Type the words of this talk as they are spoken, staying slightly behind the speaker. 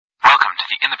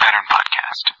In the Pattern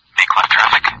Podcast. Make left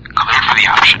traffic clear for the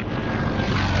option.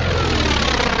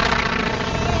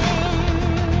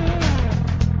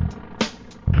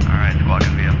 Alright,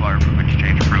 squadron VFR, proof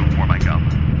exchange approved for Mike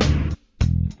Alpha.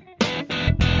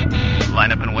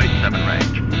 Line up and wait, 7 range,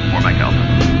 for Mike Alpha.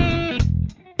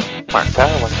 Mark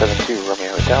Tower, 172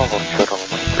 Romeo Hotel, holding short on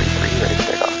 133, ready to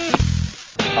take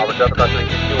off. Albert Delta Crossing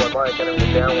 21 Mike, entering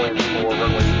the downwind for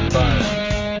runway 25.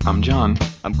 I'm John.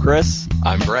 I'm Chris.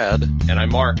 I'm Brad. And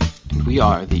I'm Mark. And we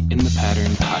are the In the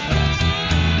Pattern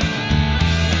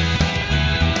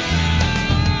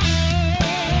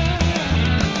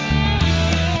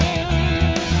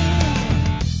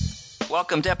Podcast.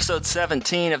 Welcome to episode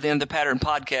 17 of the In the Pattern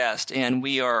Podcast, and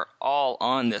we are all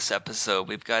on this episode.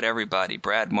 We've got everybody,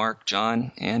 Brad, Mark,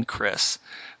 John, and Chris.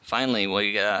 Finally,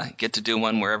 we get to do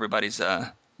one where everybody's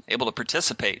able to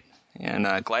participate,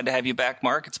 and glad to have you back,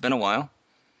 Mark. It's been a while.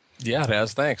 Yeah, it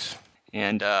has. Thanks.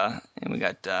 And we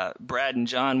got Brad and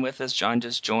John with us. John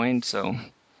just joined, so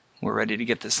we're ready to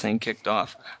get this thing kicked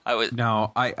off.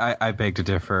 No, I beg to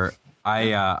differ.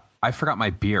 I forgot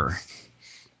my beer.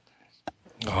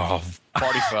 Oh,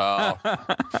 party foul.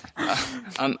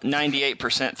 I'm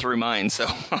 98% through mine, so.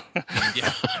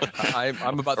 Yeah,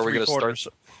 I'm about Are we going three-quarters.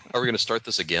 to start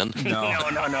this again?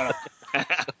 No.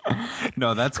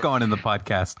 No, that's going in the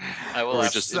podcast. I will Or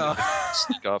have just to.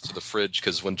 sneak off to the fridge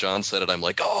because when John said it, I'm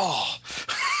like, oh.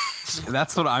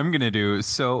 That's what I'm going to do.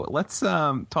 So let's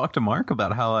talk to Mark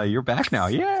about how you're back now.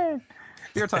 Yay!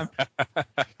 Beer time.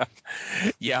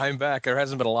 Yeah, I'm back. There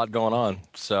hasn't been a lot going on.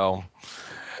 So,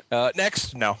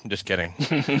 next. No, I'm just kidding.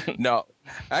 No,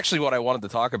 actually, what I wanted to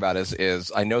talk about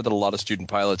is I know that a lot of student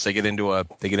pilots, they get into a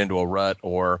rut,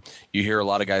 or you hear a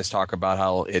lot of guys talk about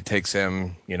how it takes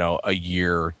them, a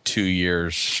year, 2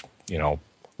 years,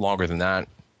 longer than that.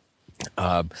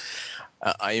 I've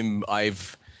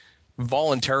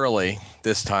voluntarily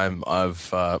this time I've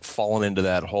fallen into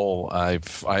that hole. I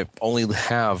only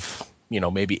have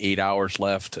maybe 8 hours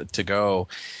left to go,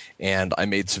 and I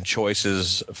made some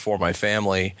choices for my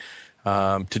family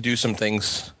to do some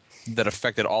things that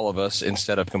affected all of us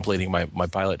instead of completing my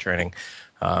pilot training,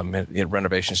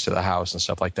 renovations to the house and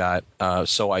stuff like that.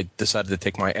 So I decided to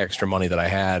take my extra money that I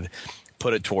had,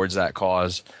 put it towards that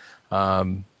cause.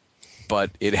 But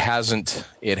it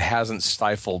hasn't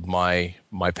stifled my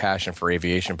passion for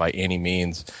aviation by any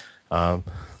means.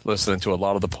 Listening to a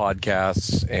lot of the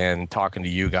podcasts and talking to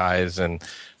you guys and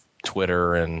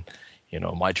Twitter and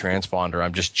my transponder,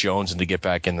 I'm just jonesing to get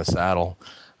back in the saddle.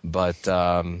 But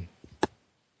I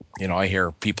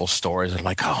hear people's stories and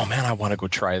like, oh man, I want to go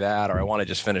try that, or I want to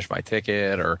just finish my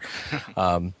ticket, or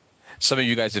some of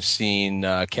you guys have seen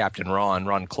Captain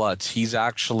Ron Klutz. He's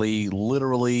actually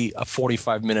literally a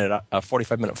 45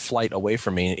 minute flight away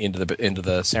from me into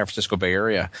the San Francisco Bay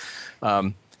Area.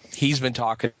 He's been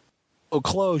talking, oh,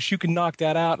 close, you can knock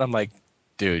that out. And I'm like,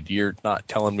 dude, you're not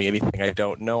telling me anything I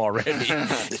don't know already.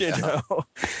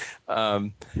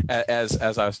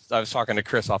 As I was talking to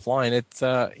Chris offline, it's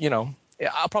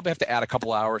I'll probably have to add a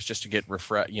couple hours just to get a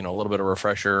little bit of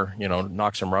refresher,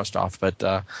 knock some rust off. But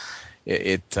I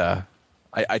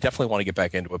definitely want to get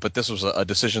back into it. But this was a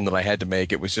decision that I had to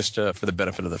make. It was just for the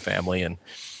benefit of the family, and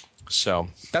so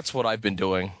that's what I've been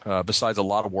doing. Besides a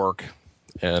lot of work,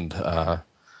 and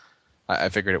I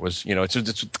figured it was,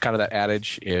 it's kind of that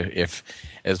adage: if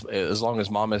as long as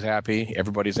mom is happy,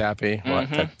 everybody's happy. Well,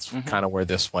 that's kind of where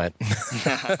this went.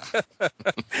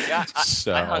 Yeah,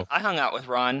 So I hung out with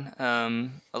Ron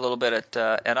a little bit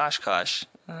at Oshkosh.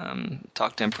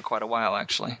 Talked to him for quite a while,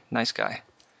 actually. Nice guy.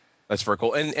 that's very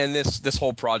cool. And this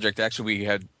whole project, actually, we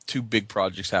had two big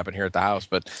projects happen here at the house,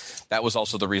 but that was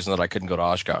also the reason that I couldn't go to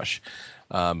Oshkosh,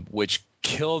 which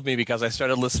killed me because I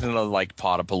started listening to like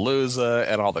Potapalooza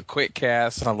and all the quick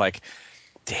casts, and I'm like,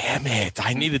 damn it,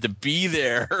 I needed to be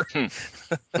there.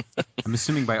 I'm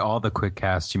assuming by all the quick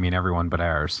casts you mean everyone but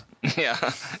ours. Yeah.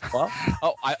 Well,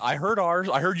 I heard ours.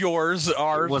 I heard yours. It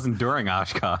Ours. wasn't during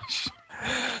Oshkosh.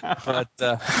 But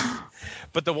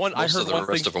the one I Most heard of the one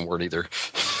rest thing. of them weren't either.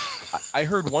 I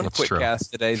heard one That's quick true.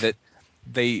 cast today that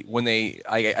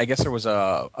I guess there was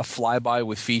a flyby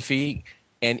with Fifi,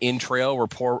 and in trail were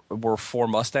four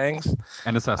Mustangs.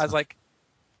 And a Cessna. I was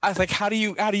like, how do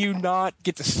you not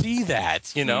get to see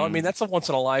that? I mean, that's a once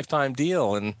in a lifetime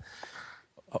deal, and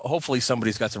hopefully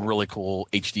somebody's got some really cool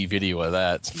HD video of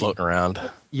that floating around.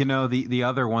 The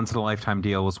other once-in-a-lifetime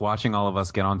deal was watching all of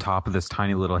us get on top of this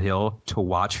tiny little hill to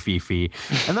watch Fifi,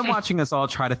 and then watching us all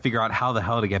try to figure out how the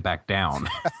hell to get back down.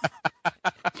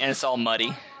 And it's all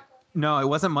muddy. No, it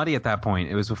wasn't muddy at that point.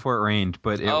 It was before it rained,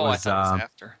 but it I was... thought it was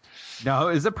after. No,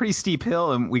 it was a pretty steep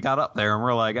hill, and we got up there, and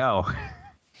we're like, oh.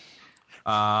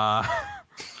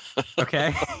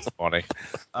 Okay. Funny.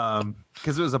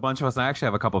 Because it was a bunch of us. And I actually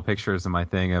have a couple pictures in my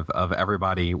thing of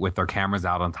everybody with their cameras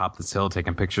out on top of this hill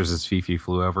taking pictures as Fifi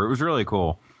flew over. It was really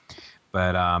cool.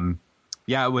 But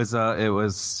yeah, it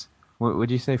was what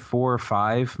would you say, 4 or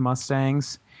 5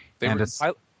 Mustangs and a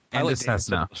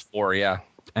Cessna. 4, yeah.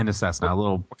 And a Cessna, a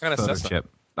little what kind of photo Cessna? chip.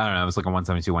 I don't know. It was like a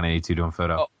 172, 182 doing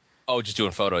photo. Oh, just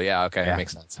doing photo. Yeah, okay, Yeah. that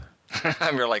makes sense.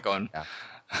 I'm really going. Yeah.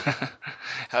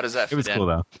 How does that It fit was in? cool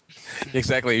though.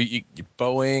 Exactly. You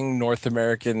Boeing, North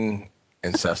American,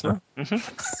 and Cessna.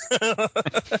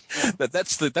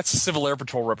 That's the Civil Air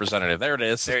Patrol representative. There it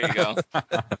is. There you go.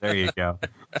 There you go.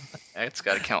 It's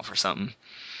got to count for something.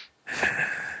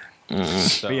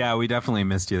 So, But yeah, we definitely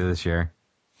missed you this year.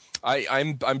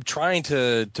 I'm trying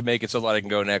to make it so that I can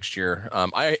go next year.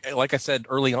 Like I said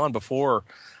early on before,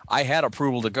 I had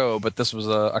approval to go, but this was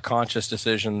a conscious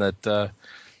decision that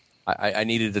I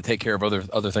needed to take care of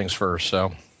other things first.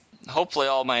 So Hopefully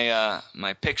all my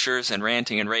my pictures and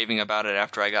ranting and raving about it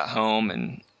after I got home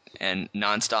and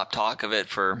nonstop talk of it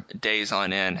for days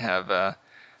on end have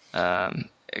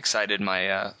excited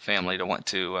my family to want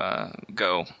to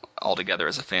go all together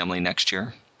as a family next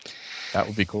year. that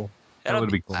would be cool. That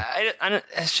would be cool.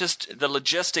 It's just the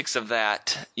logistics of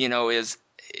that,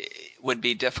 would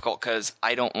be difficult because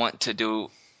I don't want to do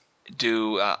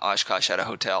Oshkosh at a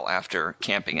hotel after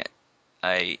camping it.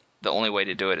 The only way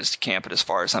to do it is to camp it, as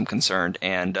far as I'm concerned,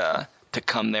 and to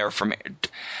come there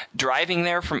driving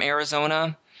there from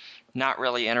Arizona. Not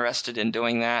really interested in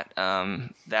doing that.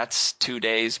 That's 2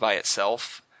 days by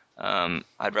itself.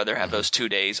 I'd rather have those 2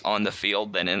 days on the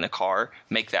field than in the car.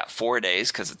 Make that 4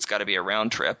 days because it's got to be a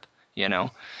round trip.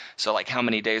 So like how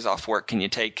many days off work can you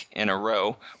take in a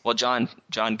row? Well, John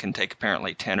can take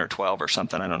apparently 10 or 12 or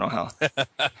something. I don't know how.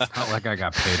 Not like I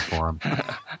got paid for them.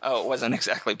 Oh, it wasn't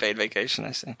exactly paid vacation,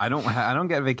 I see. I don't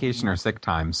get vacation or sick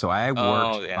time, so I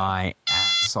worked my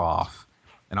ass off,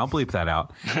 and I'll bleep that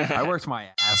out. I worked my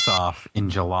ass off in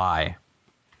July,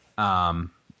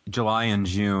 July and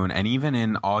June, and even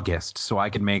in August, so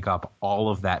I could make up all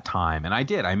of that time, and I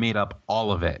did. I made up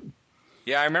all of it.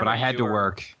 Yeah, I remember. But I had to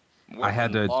work. I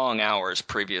had to long hours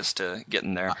previous to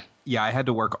getting there. Yeah, I had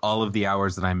to work all of the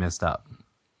hours that I missed up.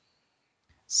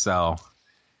 So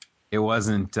it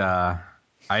wasn't. I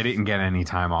didn't get any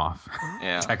time off.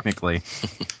 Yeah, technically.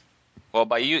 Well,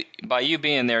 by you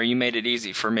being there, you made it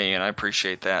easy for me, and I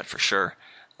appreciate that for sure.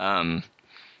 I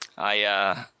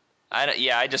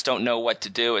just don't know what to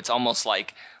do. It's almost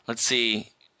like, let's see,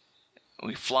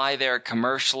 we fly there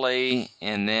commercially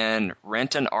and then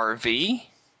rent an RV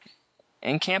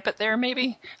and camp it there,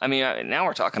 maybe? I mean, now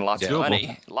we're talking lots of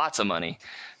money.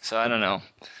 So I don't know.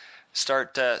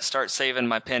 Start saving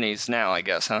my pennies now, I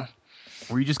guess, huh?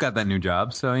 Well, you just got that new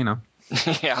job, so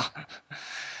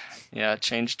Yeah,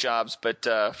 changed jobs, but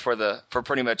for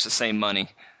pretty much the same money.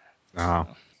 Oh.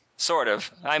 Sort of.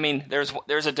 I mean, there's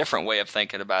a different way of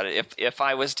thinking about it. If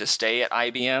I was to stay at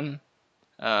IBM,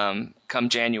 come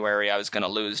January, I was going to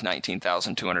lose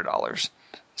 $19,200.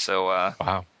 So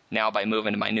wow. Now by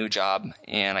moving to my new job,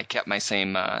 and I kept my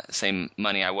same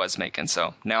money I was making,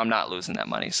 so now I'm not losing that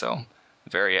money. So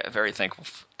very, very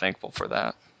thankful for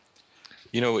that.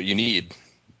 You know what you need?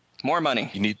 More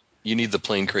money. You need the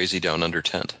Plane Crazy Down Under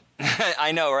tent.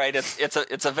 I know, right?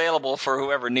 It's available for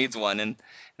whoever needs one, and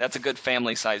that's a good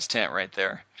family-sized tent right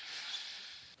there.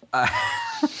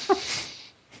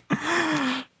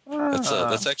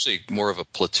 That's actually more of a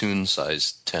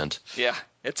platoon-sized tent. Yeah,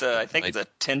 I think it's a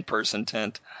 10-person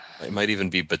tent. It might even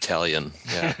be battalion.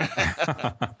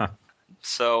 Yeah.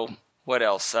 So what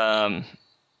else?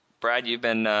 Brad, you've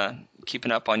been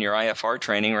keeping up on your IFR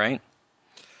training, right?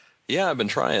 Yeah, I've been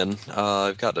trying.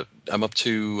 I'm up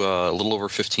to a little over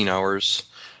 15 hours,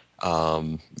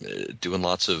 doing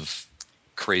lots of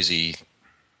crazy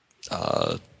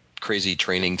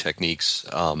training techniques.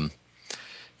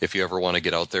 If you ever want to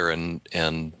get out there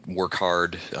and work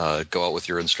hard, go out with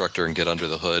your instructor and get under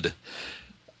the hood.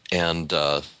 And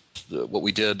what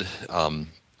we did,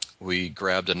 we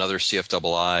grabbed another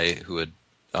CFII who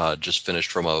had just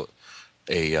finished from a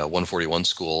 141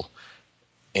 school,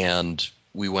 and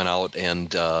we went out and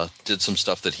did some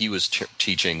stuff that he was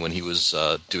teaching when he was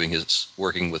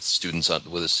working with students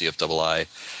with his CFII.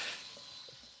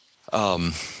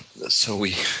 So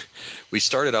we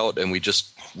started out and we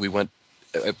went.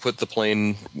 I put the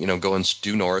plane, going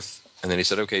due north, and then he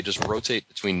said, "Okay, just rotate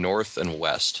between north and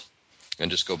west,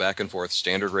 and just go back and forth,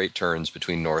 standard rate turns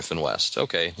between north and west."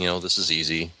 Okay, this is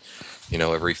easy.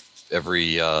 Every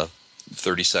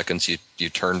 30 seconds you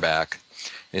turn back.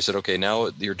 And he said, "Okay, now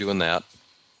you're doing that.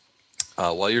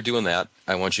 While you're doing that,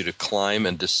 I want you to climb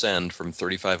and descend from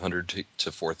 3,500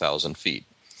 to 4,000 feet."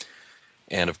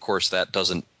 And of course, that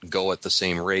doesn't go at the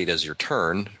same rate as your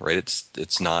turn, right?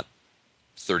 It's not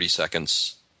 30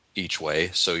 seconds each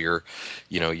way. So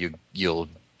you'll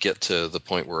get to the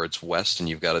point where it's west, and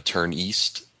you've got to turn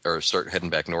east or start heading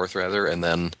back north rather, and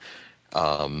then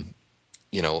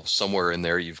somewhere in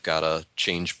there you've got to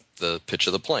change the pitch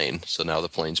of the plane. So now the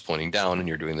plane's pointing down, and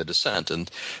you're doing the descent,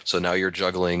 and so now you're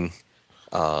juggling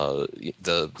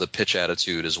the pitch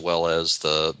attitude as well as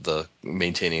the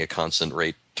maintaining a constant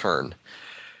rate turn.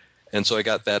 And so I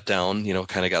got that down,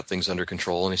 kind of got things under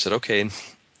control. And he said, okay,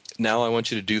 now I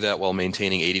want you to do that while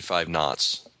maintaining 85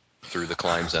 knots through the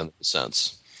climbs and the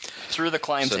descents. Through the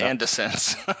climbs and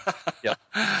descents. Yeah.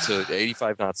 So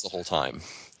 85 knots the whole time.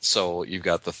 So you've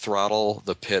got the throttle,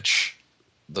 the pitch,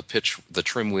 the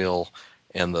trim wheel,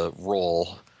 and the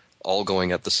roll all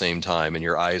going at the same time, and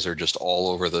your eyes are just all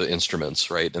over the instruments,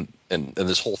 right? And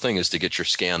this whole thing is to get your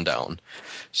scan down.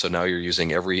 So now you're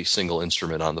using every single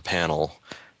instrument on the panel,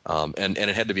 and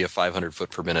it had to be a 500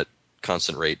 foot per minute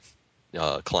constant rate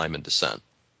climb and descent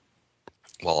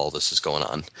while all this is going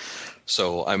on.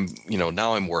 So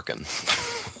now I'm working.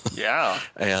 Yeah.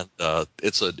 And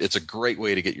it's a great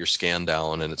way to get your scan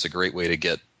down, and it's a great way to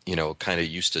get kind of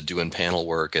used to doing panel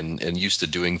work and used to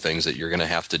doing things that you're going to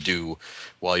have to do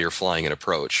while you're flying an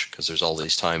approach, because there's all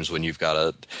these times when you've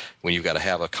got to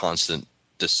have a constant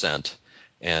descent,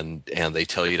 and they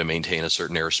tell you to maintain a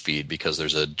certain airspeed because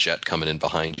there's a jet coming in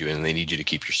behind you and they need you to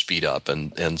keep your speed up,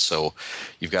 and so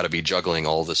you've got to be juggling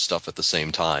all this stuff at the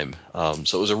same time.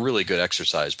 So it was a really good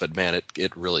exercise, but man,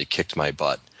 it really kicked my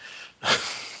butt.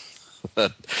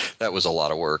 That was a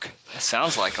lot of work. It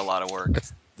sounds like a lot of work.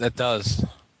 That does.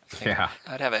 Yeah.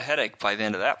 I'd have a headache by the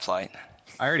end of that flight.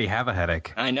 I already have a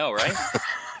headache. I know, right?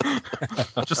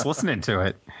 Just listening to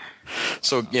it.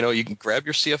 So you can grab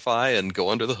your CFI and go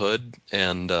under the hood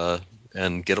and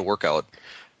get a workout.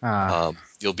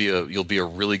 You'll be a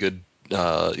really good.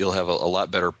 You'll have a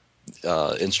lot better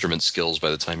instrument skills by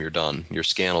the time you're done. Your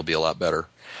scan will be a lot better.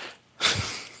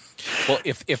 Well,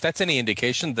 if that's any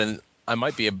indication, then I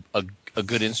might be a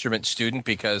good instrument student,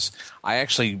 because I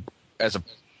actually,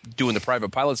 doing the private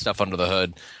pilot stuff under the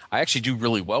hood, I actually do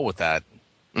really well with that.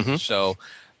 Mm-hmm. So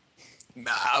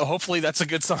hopefully that's a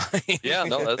good sign. Yeah,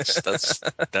 no,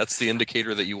 that's the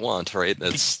indicator that you want, right?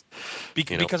 That's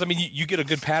because you get a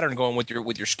good pattern going with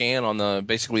your scan on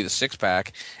basically the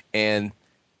 6-pack, and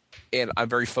I'm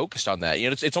very focused on that.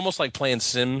 It's almost like playing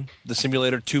the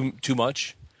simulator too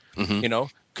much, mm-hmm.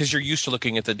 Because you're used to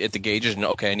looking at the gauges and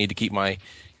okay, I need to keep my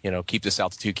keep this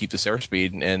altitude, keep this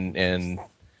airspeed, and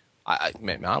I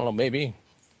don't know, maybe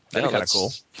that'd be kind of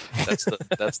cool.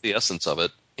 That's the essence of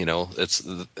it.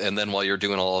 And then while you're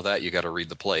doing all of that, you got to read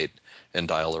the plate and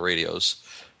dial the radios.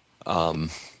 But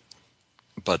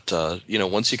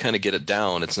once you kind of get it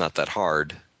down, it's not that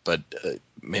hard. But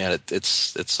man,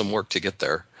 it's some work to get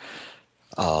there.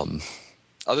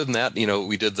 Other than that,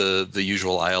 we did the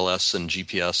usual ILS and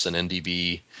GPS and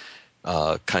NDB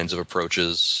kinds of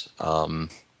approaches,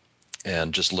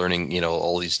 and just learning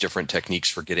all these different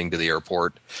techniques for getting to the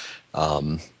airport.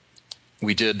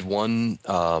 We did one.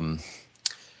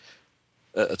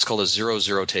 It's called a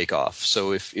 0-0 takeoff.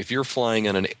 So if you're flying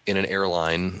in an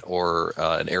airline or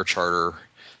an air charter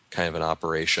kind of an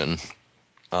operation,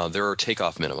 there are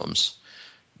takeoff minimums.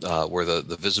 Where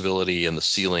the visibility and the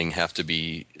ceiling have to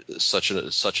be such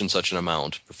and such an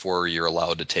amount before you're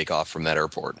allowed to take off from that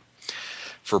airport.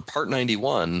 For Part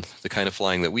 91, the kind of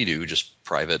flying that we do, just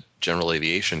private general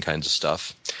aviation kinds of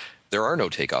stuff, there are no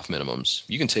takeoff minimums.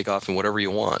 You can take off in whatever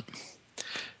you want.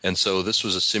 And so this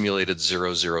was a simulated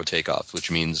 0-0 takeoff,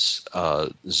 which means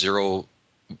zero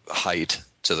height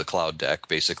to the cloud deck,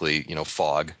 basically,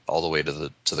 fog all the way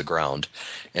to the ground,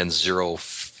 and 0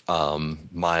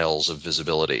 miles of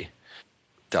visibility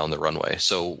down the runway.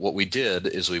 So what we did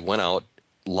is we went out,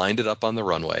 lined it up on the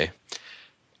runway,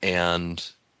 and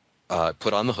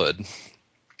put on the hood.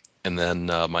 And then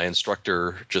my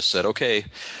instructor just said, okay,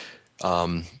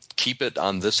 keep it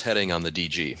on this heading on the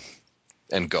DG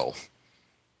and go.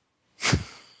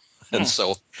 And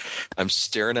so I'm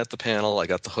staring at the panel. I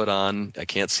got the hood on. I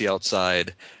can't see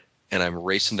outside. And I'm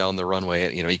racing down the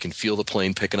runway. You can feel the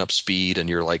plane picking up speed, and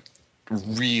you're like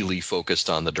really focused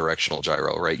on the directional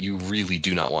gyro, right? You really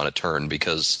do not want to turn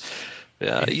because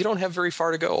you don't have very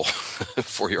far to go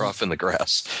before you're off in the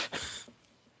grass.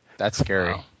 That's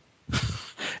scary. Wow.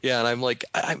 Yeah, and I'm like,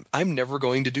 I'm never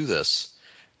going to do this,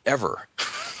 ever.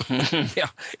 Yeah,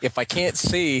 if I can't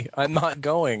see, I'm not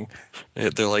going.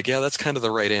 They're like, yeah, that's kind of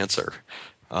the right answer.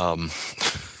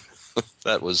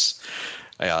 That was,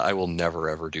 I will never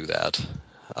ever do that.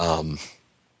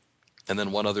 And And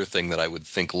then one other thing that I would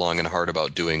think long and hard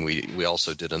about doing, we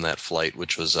also did in that flight,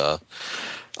 which was a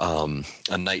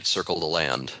night circle to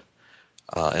land.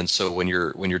 And so when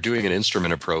you're doing an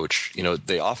instrument approach,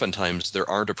 there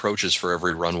aren't approaches for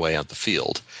every runway on the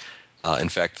field. In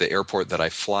fact, the airport that I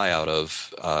fly out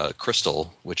of,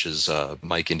 Crystal, which is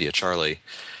Mike India Charlie,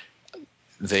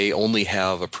 they only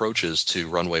have approaches to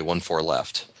runway 14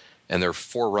 left, and there are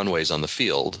 4 runways on the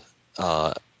field.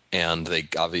 And they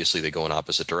go in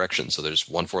opposite directions. So there's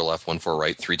 14 left, 14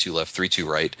 right, 32 left, 32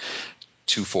 right,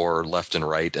 24 left and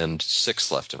right, and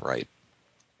 6 left and right.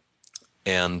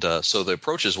 And so the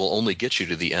approaches will only get you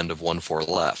to the end of 14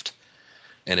 left.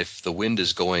 And if the wind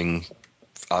is going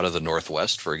out of the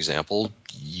northwest, for example,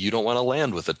 you don't want to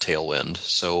land with a tailwind.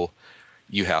 So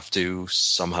you have to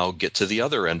somehow get to the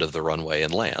other end of the runway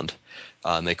and land.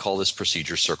 And they call this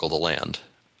procedure circle to land.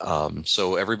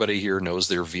 So everybody here knows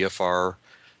their VFR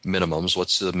minimums.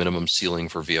 What's the minimum ceiling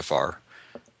for VFR?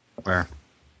 Where?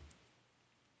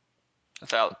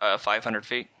 500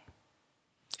 feet.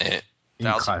 In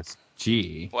 1,000. Class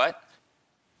G. What?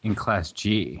 In Class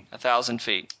G. 1,000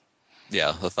 feet.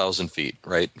 Yeah, 1,000 feet,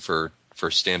 right, for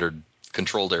standard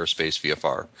controlled airspace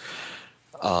VFR.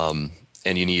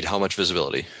 And you need how much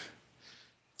visibility?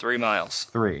 3 miles.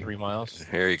 3 miles.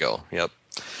 There you go. Yep.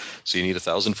 So you need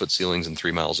 1,000-foot ceilings and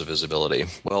 3 miles of visibility.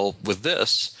 Well, with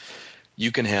this, you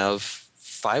can have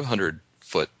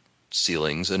 500-foot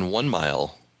ceilings and 1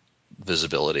 mile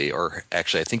visibility, or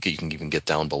actually I think you can even get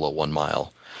down below 1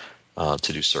 mile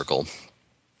to do circle.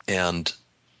 And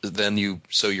then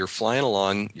you're flying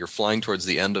along, you're flying towards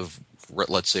the end of,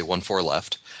 let's say, 14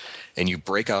 left, and you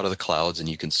break out of the clouds and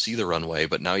you can see the runway,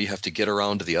 but now you have to get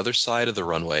around to the other side of the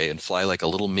runway and fly like a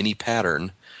little mini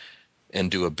pattern and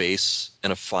do a base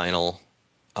and a final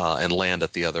and land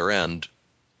at the other end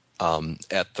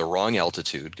at the wrong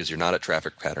altitude, because you're not at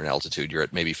traffic pattern altitude. You're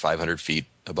at maybe 500 feet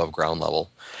above ground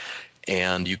level.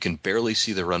 And you can barely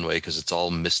see the runway because it's all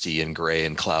misty and gray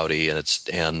and cloudy, and it's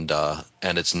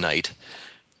night.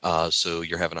 So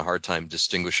you're having a hard time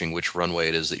distinguishing which runway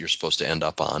it is that you're supposed to end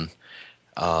up on.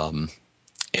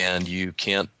 And you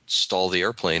can't stall the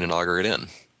airplane and auger it in.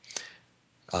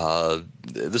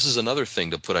 This is another thing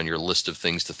to put on your list of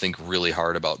things to think really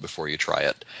hard about before you try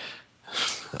it,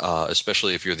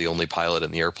 especially if you're the only pilot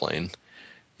in the airplane.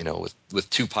 With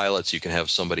 2 pilots, you can have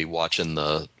somebody watching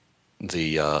the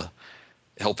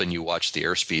helping you watch the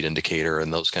airspeed indicator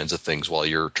and those kinds of things while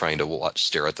you're trying to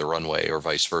stare at the runway, or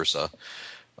vice versa.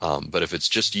 But if it's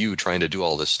just you trying to do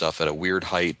all this stuff at a weird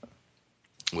height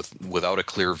without a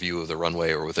clear view of the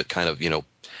runway, or with it kind of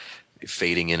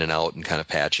fading in and out and kind of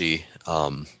patchy,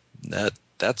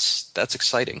 that's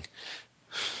exciting.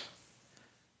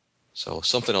 So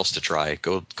something else to try.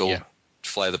 Go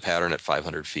fly the pattern at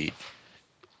 500 feet.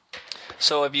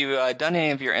 So have you done any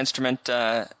of your instrument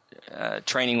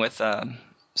training with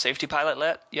Safety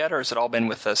Pilot yet, or has it all been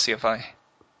with CFI?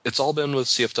 It's all been with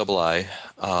CFII,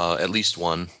 at least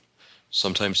 1,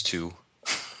 sometimes 2.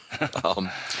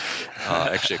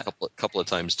 Actually, a couple of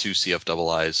times 2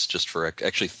 CFIIs, just for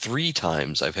actually 3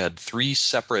 times. I've had 3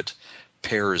 separate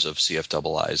pairs of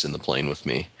CFIIs in the plane with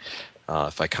me,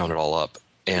 if I count it all up.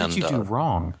 And what did you do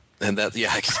wrong? And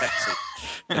exactly.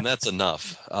 And that's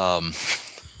enough.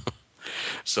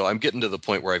 So I'm getting to the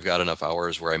point where I've got enough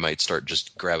hours where I might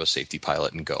just grab a Safety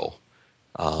Pilot and go.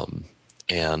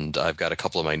 And I've got a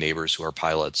couple of my neighbors who are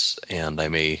pilots, and I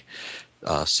may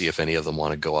see if any of them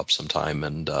want to go up sometime,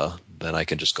 and then I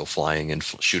can just go flying and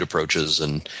shoot approaches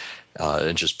and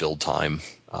just build time.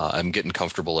 I'm getting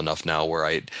comfortable enough now where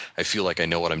I feel like I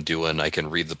know what I'm doing. I can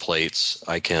read the plates.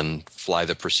 I can fly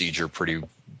the procedure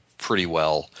pretty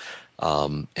well,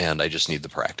 and I just need the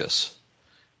practice.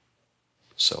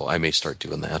 So I may start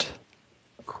doing that.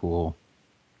 Cool.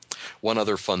 One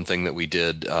other fun thing that we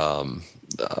did, my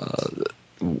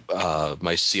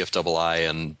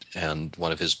CFII and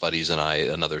one of his buddies and I,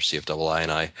 another CFII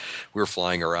and I, we were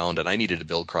flying around, and I needed to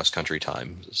build cross-country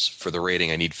time. For the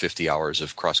rating, I need 50 hours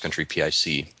of cross-country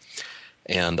PIC.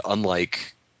 And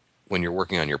unlike when you're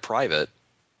working on your private,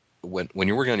 when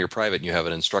you're working on your private and you have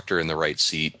an instructor in the right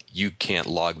seat, you can't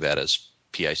log that as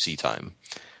PIC time.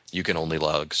 You can only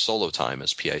log solo time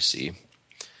as PIC.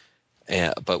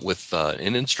 But with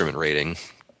an instrument rating,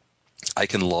 I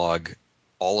can log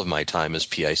all of my time as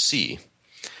PIC.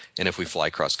 And if we fly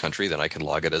cross-country, then I can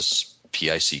log it as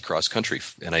PIC cross-country.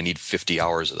 And I need 50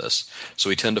 hours of this. So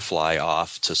we tend to fly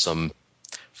off to some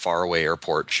faraway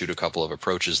airport, shoot a couple of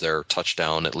approaches there, touch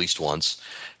down at least once,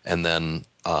 and then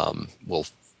we'll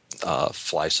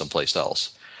fly someplace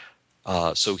else.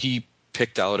 So he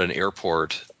picked out an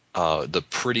airport, the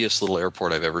prettiest little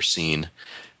airport I've ever seen.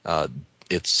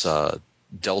 It's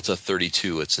Delta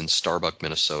 32. It's in Starbuck,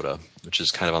 Minnesota, which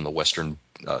is kind of on the western,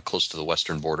 close to the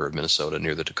western border of Minnesota,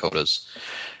 near the Dakotas.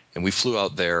 And we flew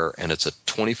out there, and it's a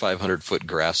 2,500-foot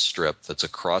grass strip that's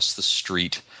across the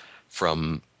street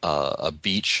from a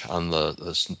beach on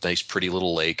this nice, pretty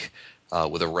little lake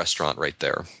with a restaurant right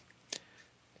there.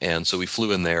 And so we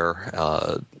flew in there,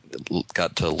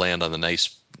 got to land on the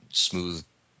nice, smooth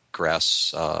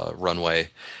grass runway,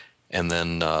 and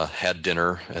then had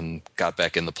dinner and got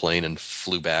back in the plane and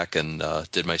flew back and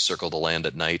did my circle to land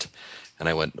at night. And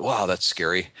I went, wow, that's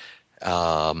scary.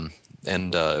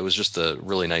 And it was just a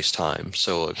really nice time.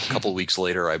 So a couple weeks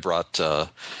later, I brought the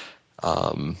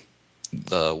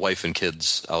wife and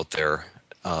kids out there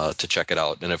to check it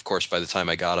out. And of course, by the time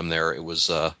I got them there, it was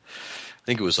I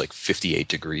think it was like 58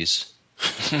 degrees.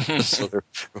 So there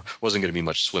wasn't going to be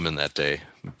much swimming that day,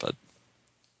 but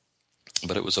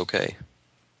it was okay.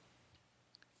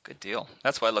 Good deal.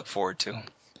 That's what I look forward to.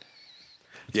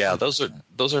 Yeah, those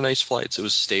are nice flights. It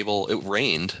was stable. It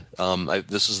rained.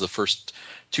 This is the first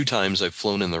 2 times I've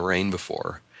flown in the rain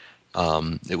before.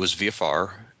 It was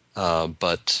VFR,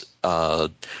 but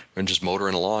we're just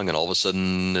motoring along, and all of a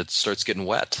sudden it starts getting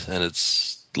wet, and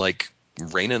it's like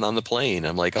raining on the plane.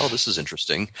 I'm like, oh, this is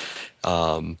interesting.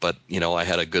 But I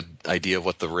had a good idea of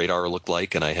what the radar looked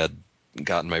like, and I had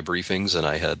gotten my briefings, and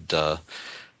I had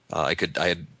I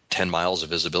had 10 miles of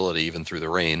visibility even through the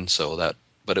rain.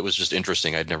 But it was just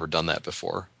interesting. I'd never done that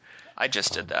before. I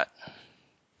just did that.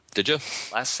 Did you?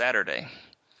 Last Saturday.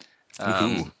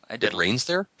 I did. It rains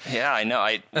there? Yeah, I know.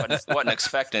 I wasn't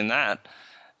expecting that.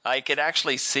 I could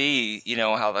actually see,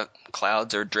 how the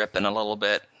clouds are dripping a little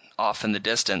bit off in the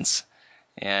distance.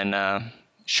 And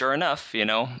sure enough,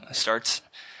 it starts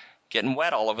getting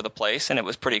wet all over the place, and it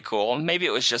was pretty cool. Maybe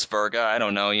it was just Virga. I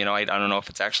don't know. I don't know if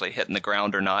it's actually hitting the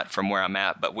ground or not from where I'm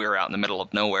at, but we were out in the middle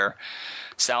of nowhere,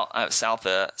 south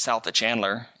of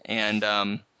Chandler, and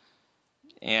I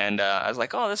was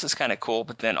like, oh, this is kind of cool.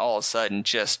 But then all of a sudden,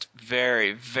 just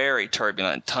very, very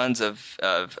turbulent, tons of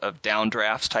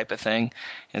downdrafts type of thing.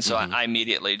 And so I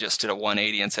immediately just did a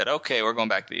 180 and said, okay, we're going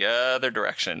back the other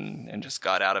direction, and just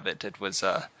got out of it. It was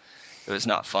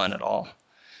not fun at all.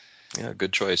 Yeah,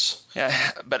 good choice. Yeah,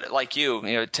 but like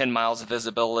 10 miles of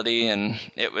visibility, and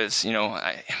it was,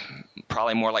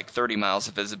 probably more like 30 miles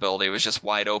of visibility. It was just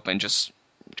wide open, just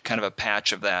kind of a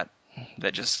patch of that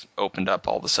just opened up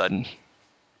all of a sudden.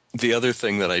 The other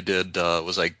thing that I did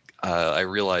was I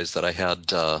realized that I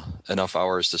had enough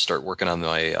hours to start working on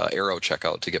my aero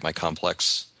checkout to get my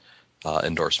complex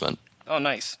endorsement. Oh,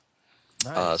 nice.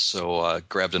 So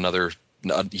grabbed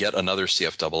yet another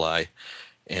CFII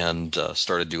and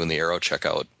started doing the aero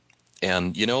checkout.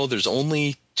 And, there's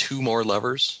only 2 more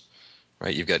levers,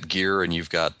 right? You've got gear and you've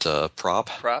got prop.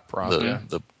 Prop, yeah.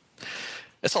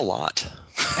 It's a lot.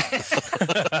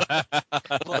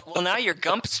 well, now your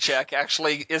GUMPS check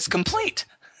actually is complete.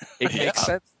 It makes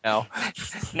sense now.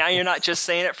 Now you're not just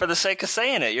saying it for the sake of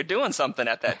saying it. You're doing something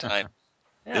at that time.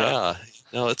 Yeah.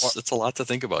 No, it's a lot to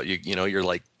think about.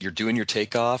 You're doing your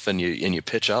takeoff and you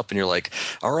pitch up and you're like,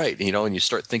 all right, and you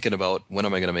start thinking about when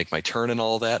am I going to make my turn and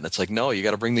all that, and it's like, no, you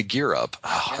got to bring the gear up.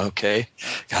 Oh, okay,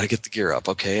 got to get the gear up.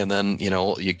 Okay, and then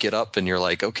you get up and you're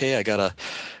like, okay,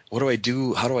 what do I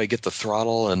do? How do I get the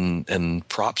throttle and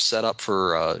props set up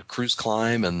for cruise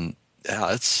climb? And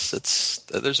yeah, it's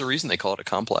there's a reason they call it a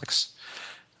complex.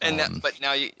 And but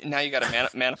now you got a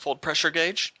manifold pressure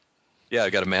gauge. Yeah, I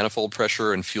got a manifold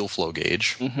pressure and fuel flow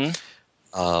gauge to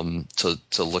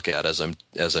look at as I'm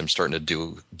starting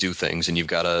to do things, and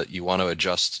you want to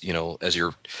adjust, as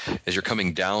you're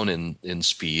coming down in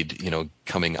speed,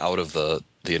 coming out of the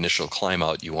initial climb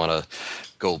out, you want to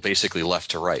go basically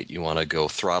left to right. You want to go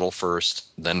throttle first,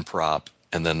 then prop,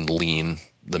 and then lean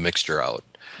the mixture out.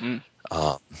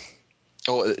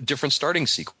 Different starting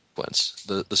sequence.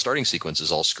 The starting sequence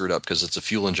is all screwed up because it's a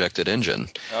fuel injected engine.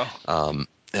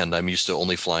 And I'm used to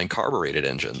only flying carbureted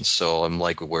engines. So I'm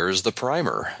like, where's the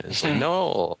primer? It's like,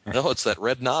 no, it's that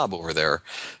red knob over there.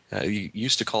 You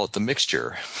used to call it the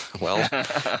mixture. Well,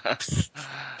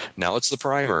 now it's the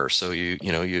primer. So you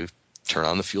turn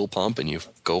on the fuel pump and you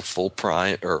go full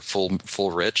prime or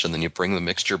full rich, and then you bring the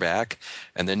mixture back.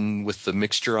 And then with the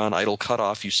mixture on idle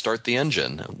cutoff, you start the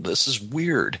engine. This is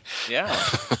weird. Yeah.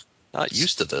 Not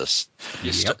used to this.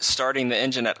 Starting the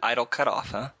engine at idle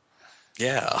cutoff, huh?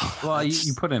 Yeah. Well,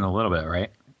 you put in a little bit, right?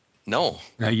 No.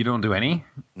 No, you don't do any?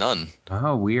 None.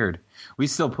 Oh, weird. We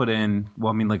still put in,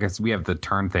 like I said, we have the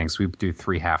turn thing, so we do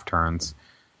 3 half turns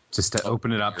just to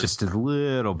open it up just a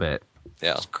little bit.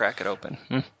 Yeah. Just crack it open.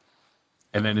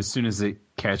 And then as soon as it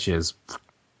catches,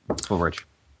 full rich.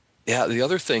 Yeah, the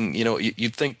other thing,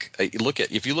 you'd think,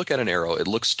 if you look at an aero, it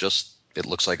looks just It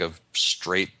looks like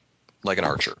like an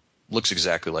Archer. Looks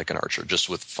exactly like an Archer, just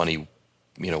with funny,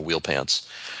 wheel pants.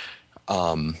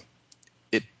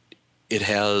 It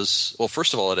has, well,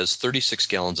 first of all, it has 36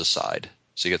 gallons a side,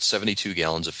 so you get 72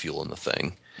 gallons of fuel in the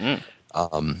thing. And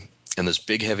this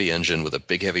big heavy engine with a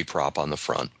big heavy prop on the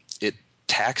front. It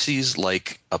taxis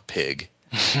like a pig.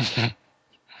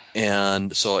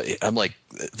 And so I'm like,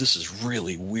 this is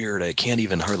really weird. I can't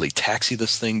even hardly taxi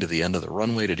this thing to the end of the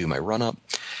runway to do my run up.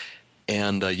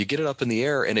 And you get it up in the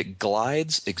air, and it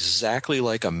glides exactly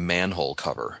like a manhole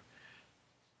cover.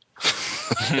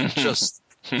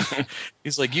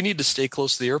 He's like, you need to stay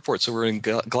close to the airport, so we're in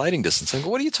gliding distance. I go,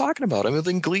 what are you talking about? I'm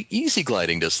in easy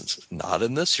gliding distance. Not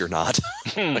in this, you're not.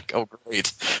 Like, oh,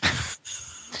 great.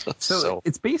 So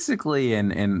it's basically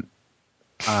an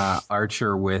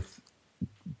Archer with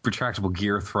retractable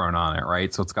gear thrown on it,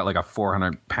 right? So it's got like a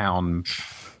 400-pound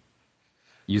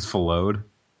useful load.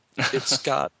 It's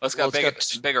got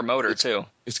bigger motor too.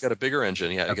 It's got a bigger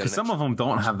engine, yeah. Because some of them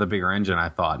don't have the bigger engine, I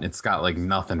thought. It's got like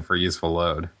nothing for useful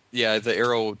load. Yeah, the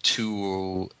Aero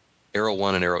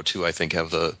 1 and Aero 2, I think, have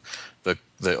the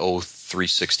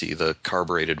O360, the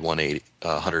carbureted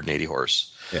 180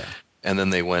 horse. Yeah. And then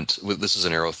they went this is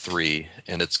an Aero 3,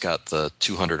 and it's got the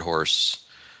 200 horse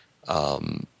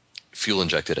fuel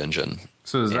injected engine.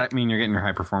 So does that mean you're getting your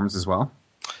high performance as well?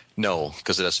 No,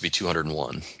 because it has to be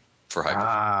 201 for high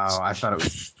performance. Oh, I thought it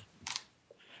was.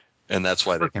 And that's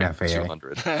why they picked FAA.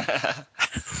 200.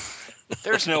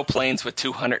 There's no planes with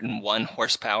 201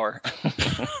 horsepower.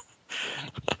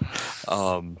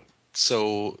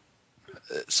 So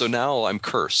now I'm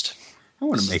cursed. I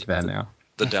want to make that now.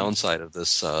 The downside of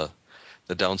this, the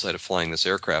downside of flying this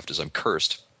aircraft is I'm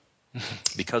cursed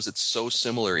because it's so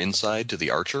similar inside to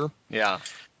the Archer. Yeah.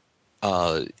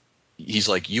 He's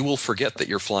like, you will forget that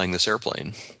you're flying this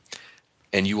airplane,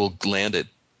 and you will land it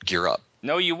gear up.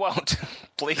 No, you won't.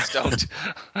 Please don't.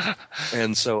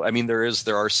 And so, I mean, there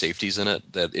are safeties in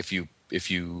it that if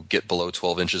you get below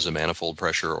 12 inches of manifold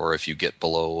pressure, or if you get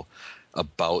below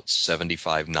about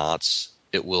 75 knots,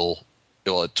 below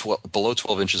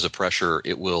 12 inches of pressure,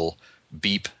 it will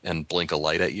beep and blink a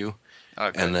light at you.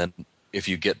 Okay. And then if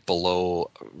you get below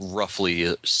roughly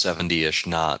 70-ish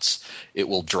knots, it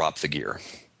will drop the gear.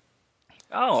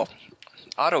 Oh,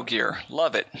 auto gear.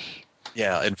 Love it.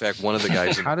 Yeah, in fact, one of the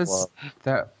guys in How does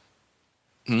that...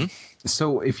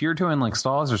 So if you're doing like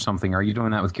stalls or something, are you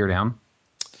doing that with gear down?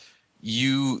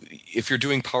 If you're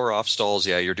doing power off stalls,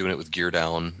 yeah, you're doing it with gear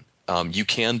down. You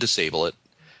can disable it.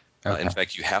 Okay. In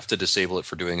fact, you have to disable it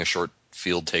for doing a short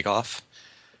field takeoff,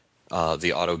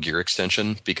 the auto gear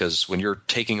extension, because when you're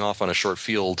taking off on a short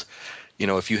field,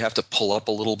 if you have to pull up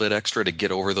a little bit extra to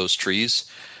get over those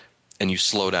trees and you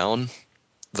slow down,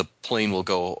 the plane will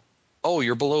go, oh,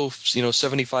 you're below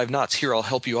 75 knots. Here, I'll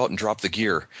help you out and drop the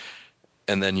gear.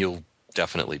 And then you'll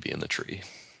definitely be in the tree.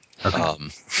 Okay.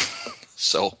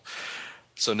 So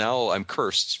now I'm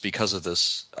cursed because of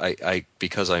this.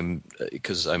 Because I'm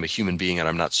a human being and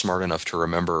I'm not smart enough to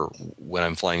remember when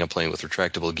I'm flying a plane with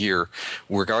retractable gear.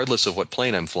 Regardless of what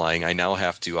plane I'm flying, I now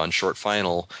have to, on short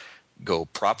final, go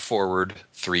prop forward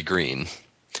 3 green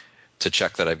to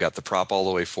check that I've got the prop all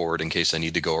the way forward in case I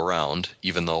need to go around.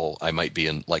 Even though I might be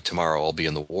in, like tomorrow, I'll be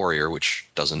in the Warrior, which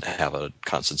doesn't have a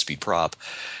constant speed prop.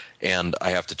 And I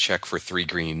have to check for 3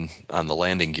 green on the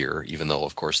landing gear, even though,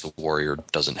 of course, the Warrior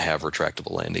doesn't have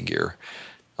retractable landing gear.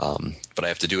 But I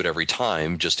have to do it every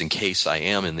time just in case I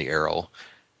am in the Aero,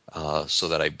 so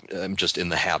that I'm just in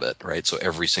the habit, right? So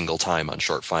every single time on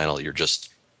short final, you're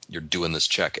doing this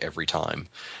check every time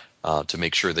to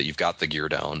make sure that you've got the gear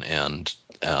down and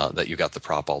that you've got the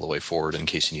prop all the way forward in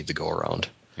case you need to go around.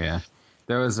 Yeah.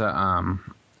 There was a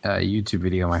YouTube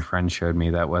video my friend showed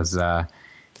me that was a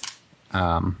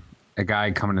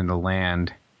guy coming into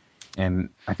land, and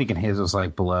I think in his was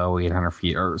like below 800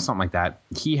 feet or something like that.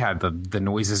 He had the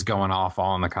noises going off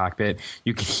all in the cockpit.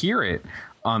 You could hear it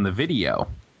on the video,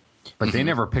 but they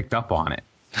never picked up on it.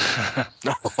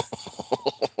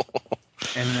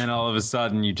 And then all of a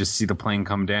sudden you just see the plane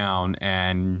come down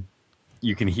and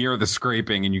you can hear the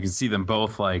scraping and you can see them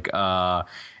both and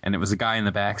it was a guy in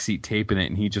the backseat taping it,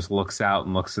 and he just looks out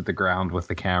and looks at the ground with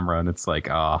the camera, and it's like,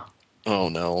 oh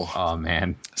no. Oh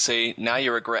man. See, now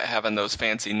you regret having those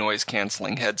fancy noise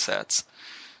canceling headsets.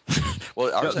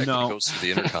 Well, ours actually goes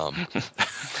through the intercom.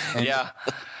 Yeah.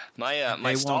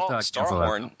 My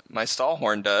stall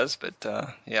horn does, but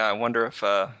yeah, I wonder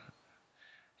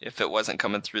if it wasn't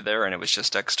coming through there and it was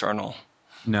just external.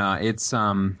 No, it's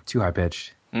too high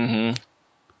pitched.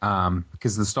 Mm-hmm.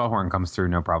 Because the stall horn comes through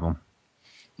no problem.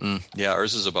 Yeah,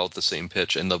 ours is about the same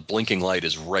pitch, and the blinking light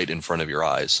is right in front of your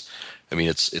eyes. I mean,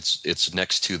 it's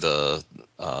next to the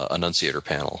annunciator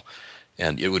panel,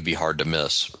 and it would be hard to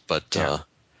miss. But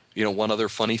one other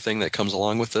funny thing that comes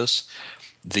along with this,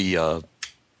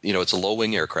 it's a low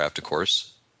wing aircraft, of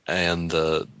course, and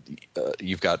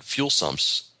you've got fuel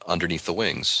sumps underneath the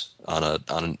wings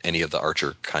on any of the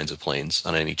Archer kinds of planes,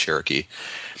 on any Cherokee,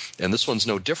 and this one's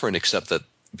no different, except that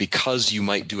because you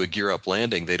might do a gear up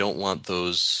landing, they don't want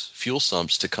those fuel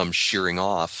sumps to come shearing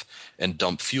off and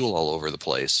dump fuel all over the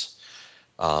place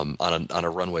on a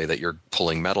runway that you're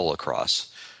pulling metal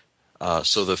across.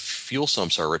 So the fuel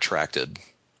sumps are retracted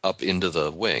up into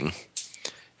the wing,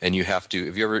 and you have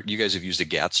to. You guys have used a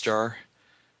GATS jar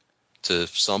to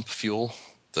sump fuel?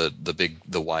 The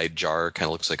wide jar kind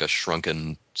of looks like a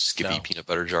shrunken Skippy peanut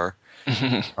butter jar.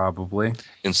 Probably.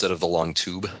 Instead of the long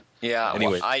tube. Yeah,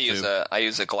 Anyway, I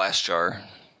use a glass jar.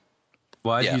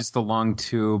 Well, I've used the long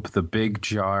tube, the big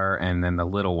jar, and then the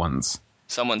little ones.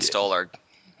 Someone stole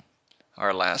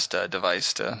our last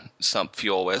device to sump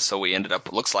fuel with, so we ended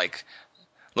up looks like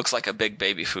a big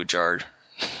baby food jar.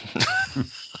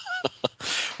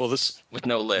 Well, with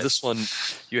no lid. This one,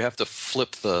 you have to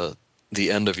flip the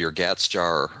end of your GATS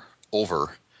jar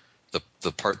over.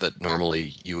 The part that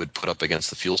normally you would put up against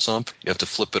the fuel sump, you have to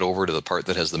flip it over to the part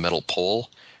that has the metal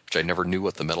pole, which I never knew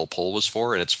what the metal pole was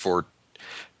for, and it's for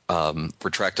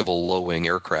retractable low-wing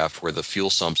aircraft where the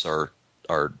fuel sumps are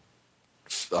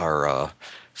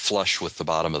flush with the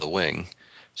bottom of the wing.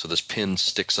 So this pin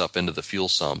sticks up into the fuel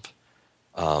sump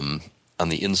on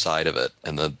the inside of it,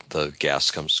 and the gas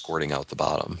comes squirting out the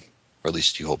bottom, or at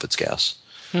least you hope it's gas.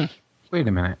 Wait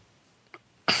a minute.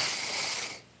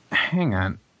 Hang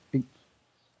on.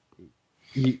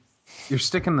 You're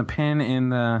sticking the pin in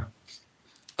the...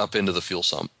 Up into the fuel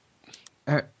sump.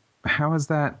 How is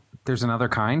that? There's another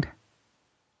kind?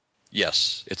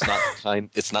 Yes, it's not the kind.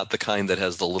 It's not the kind that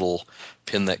has the little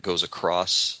pin that goes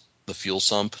across the fuel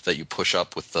sump that you push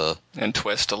up with the and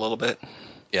twist a little bit.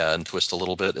 Yeah, and twist a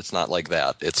little bit. It's not like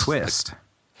that. It's twist.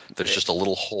 There's just a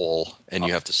little hole, and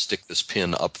you have to stick this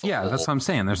pin up the hole. That's what I'm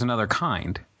saying. There's another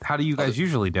kind. How do you guys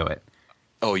usually do it?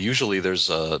 Oh, usually there's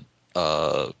a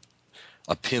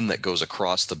pin that goes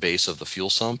across the base of the fuel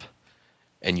sump,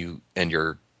 and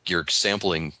your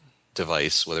sampling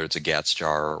device, whether it's a GATS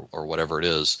jar or whatever it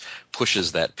is,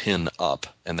 pushes that pin up,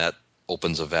 and that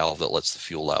opens a valve that lets the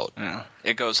fuel out. Yeah.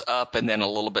 It goes up and then a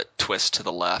little bit twist to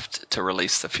the left to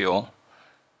release the fuel.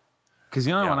 Because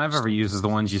the only one I've ever used is the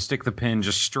ones you stick the pin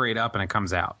just straight up and it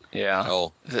comes out. Yeah.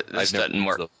 Oh, this doesn't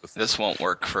work. This won't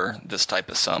work for this type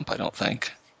of sump, I don't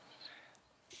think.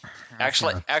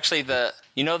 Actually, the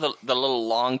little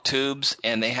long tubes,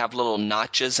 and they have little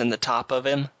notches in the top of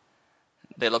them.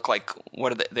 They look like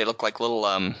They look like little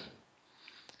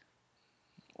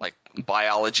like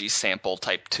biology sample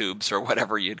type tubes or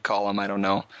whatever you'd call them. I don't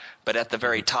know. But at the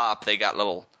very top, they got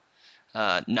little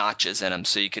notches in them,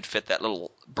 so you could fit that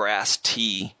little brass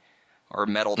T or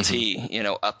metal T,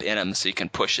 up in them, so you can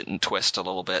push it and twist a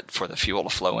little bit for the fuel to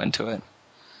flow into it.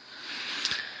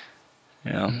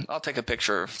 Yeah, I'll take a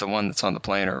picture of the one that's on the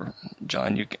plane, or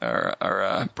John, you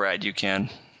or Brad, you can.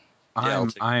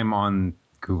 I'm on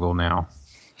Google now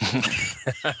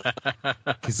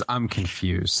because I'm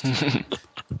confused.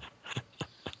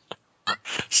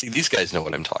 See, these guys know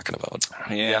what I'm talking about.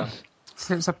 Yeah.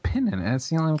 There's a pin in it. It's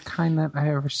the only kind that I've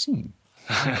ever seen.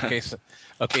 Okay,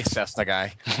 Cessna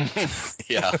guy.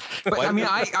 Yeah. But I mean,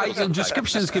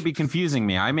 descriptions could be confusing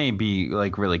me. I may be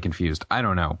really confused. I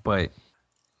don't know, but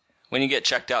when you get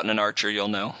checked out in an Archer, you'll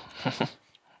know.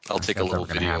 I'll take a little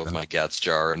video of my GATS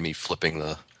jar and me flipping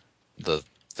the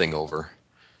thing over.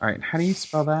 All right, how do you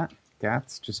spell that?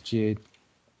 GATS, just G.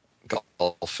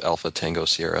 Golf Alpha Tango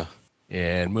Sierra.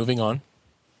 And moving on.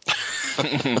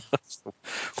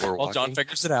 Well, John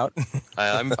figures it out.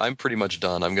 I'm pretty much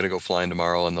done. I'm going to go flying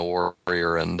tomorrow in the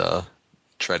Warrior and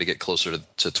try to get closer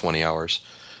to 20 hours.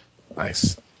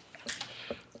 Nice.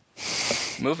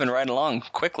 Moving right along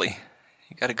quickly.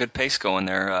 You got a good pace going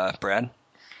there, Brad.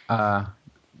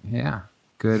 Yeah,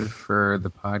 good for the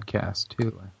podcast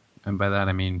too, and by that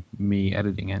I mean me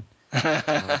editing it.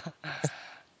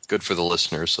 Good for the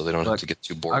listeners, so they don't have to get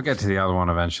too bored. I'll get to the other one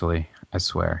eventually. I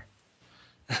swear.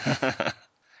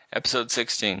 Episode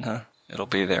 16, huh? It'll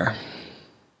be there.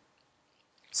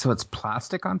 So it's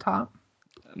plastic on top?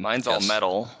 Mine's all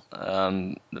metal.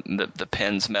 The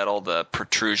pin's metal. The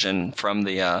protrusion from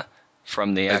the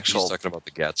actual. He's talking about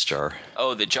the GATS jar.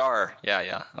 Oh, the jar.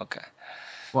 Yeah. Okay.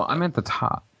 Well, I'm at the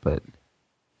top, but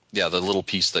yeah, the little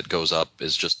piece that goes up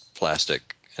is just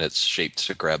plastic, and it's shaped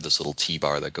to grab this little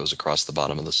T-bar that goes across the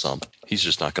bottom of the sump. He's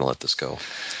just not going to let this go.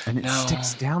 And it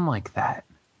sticks down like that.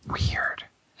 Weird.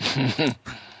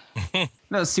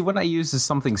 No, see, what I use is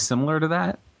something similar to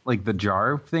that, like the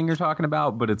jar thing you're talking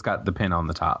about, but it's got the pin on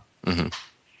the top. Mm-hmm.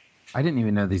 I didn't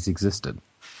even know these existed.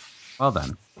 Well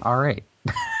then, all right.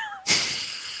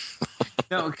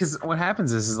 No, because what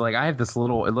happens is like I have this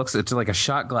little. It's like a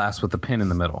shot glass with a pin in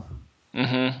the middle.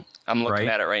 Mm-hmm. I'm looking Right?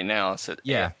 at it right now. It's an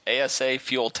Yeah. ASA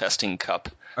fuel testing cup.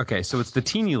 Okay, so it's the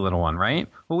teeny little one, right?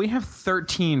 Well, we have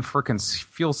 13 frickin'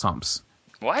 fuel sumps.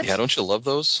 What? Yeah, don't you love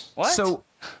those? What? So,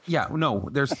 yeah, no,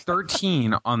 there's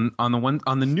 13 on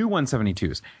the new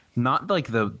 172s. Not like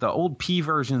the old P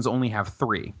versions only have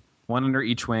 3, one under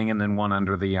each wing and then one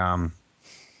under the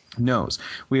nose.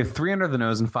 We have 3 under the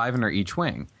nose and 5 under each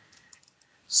wing.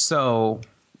 So,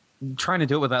 trying to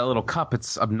do it with that little cup,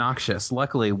 it's obnoxious.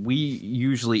 Luckily, we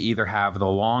usually either have the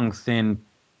long, thin.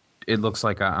 It looks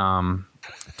like a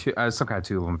some kind of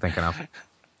tube I'm thinking of.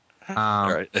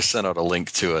 All right, I sent out a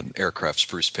link to an aircraft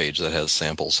spruce page that has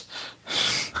samples.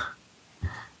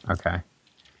 Okay.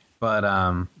 But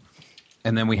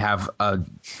and then we have a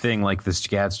thing like this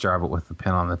Gads jar but with the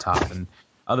pin on the top, and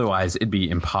otherwise it'd be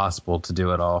impossible to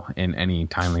do it all in any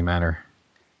timely manner.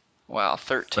 Wow,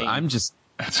 13. But I'm just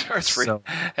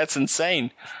That's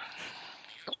insane.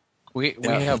 We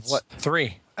have what?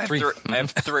 3. I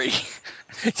have 3.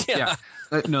 yeah.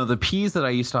 No, the P's that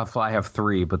I used to fly have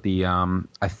 3, but the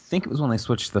I think it was when they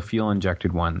switched to the fuel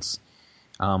injected ones,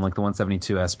 like the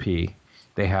 172 SP,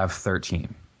 they have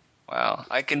 13. Wow,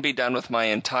 I can be done with my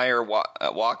entire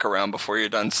walk around before you're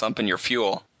done sumping your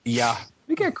fuel. Yeah.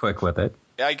 You get quick with it.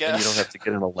 I guess. And you don't have to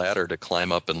get in a ladder to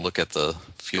climb up and look at the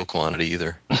fuel quantity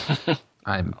either.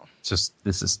 This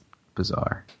is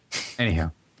bizarre.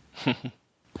 Anyhow.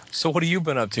 So what have you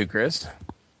been up to, Chris?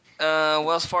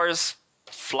 Well, as far as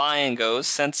flying goes,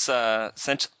 since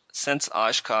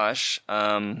Oshkosh,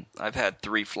 I've had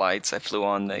 3 flights. I flew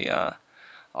on the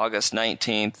August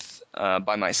 19th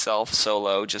by myself,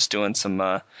 solo, just doing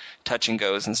some touch and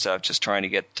goes and stuff, just trying to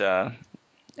get,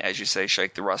 as you say,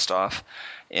 shake the rust off.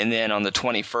 And then on the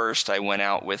 21st, I went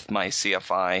out with my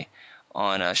CFI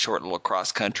on a short little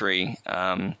cross country,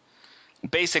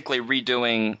 basically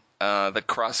redoing the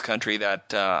cross country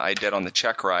that I did on the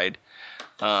check ride.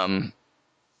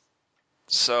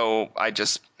 So I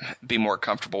just be more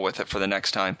comfortable with it for the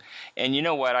next time. And you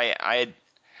know what?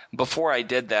 Before I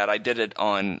did that, I did it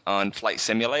on Flight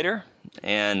Simulator,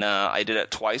 and I did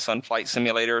it twice on Flight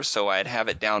Simulator, so I'd have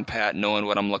it down pat, knowing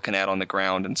what I'm looking at on the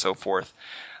ground and so forth.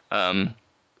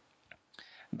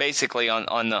 Basically,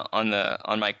 on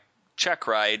my check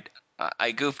ride,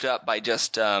 I goofed up by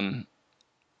just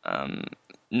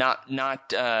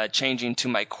not changing to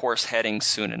my course heading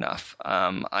soon enough.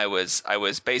 I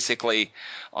was basically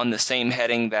on the same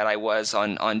heading that I was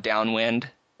on downwind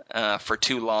for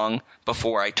too long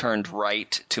before I turned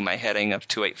right to my heading of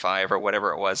 285 or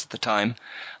whatever it was at the time.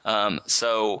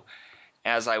 So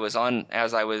as I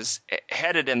was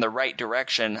headed in the right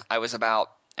direction, I was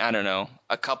about, I don't know,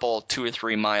 a couple 2 or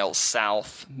 3 miles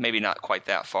south, maybe not quite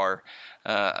that far.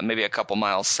 Maybe a couple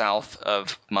miles south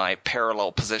of my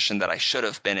parallel position that I should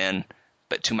have been in,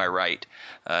 but to my right,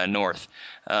 north.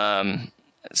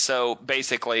 So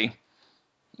basically,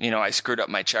 I screwed up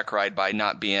my check ride by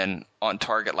not being on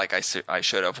target like I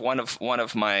should have. One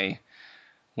of my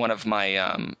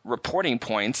reporting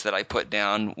points that I put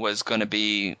down was going to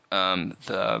be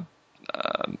the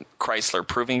Chrysler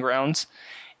Proving Grounds,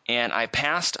 and I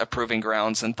passed a Proving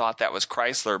Grounds and thought that was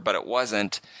Chrysler, but it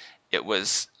wasn't.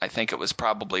 I think it was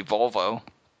probably Volvo,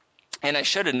 and I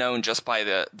should have known just by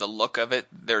the look of it.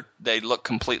 They look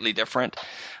completely different,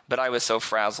 but I was so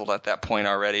frazzled at that point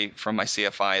already from my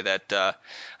CFI that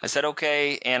I said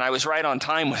okay, and I was right on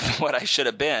time with what I should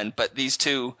have been. But these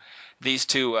two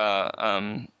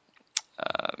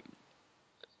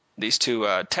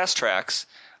test tracks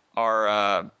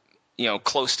are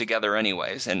close together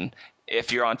anyways, and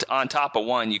if you're on top of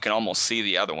one, you can almost see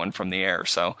the other one from the air.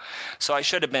 So I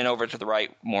should have been over to the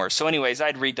right more. So anyways,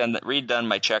 I'd redone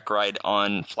my check ride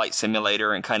on Flight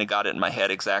Simulator and kind of got it in my head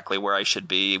exactly where I should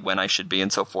be, when I should be, and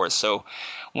so forth. So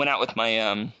went out with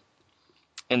my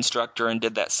instructor and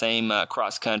did that same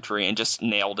cross country and just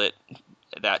nailed it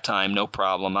that time, no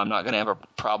problem. I'm not going to have a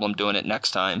problem doing it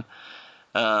next time.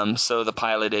 So the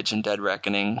pilotage and dead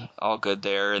reckoning, all good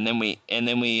there. And then we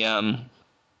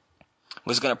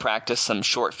was going to practice some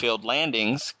short field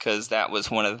landings because that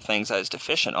was one of the things I was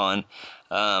deficient on.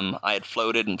 I had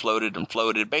floated and floated and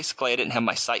floated. Basically, I didn't have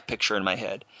my sight picture in my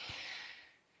head.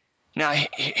 Now,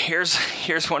 here's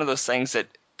one of those things that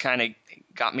kind of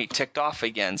got me ticked off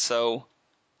again. So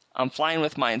I'm flying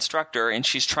with my instructor, and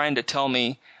she's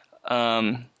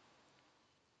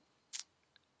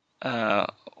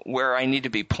where I need to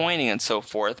be pointing and so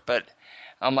forth. But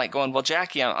I'm like going, well,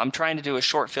 Jackie, I'm trying to do a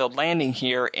short field landing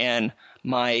here, and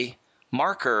my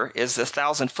marker is the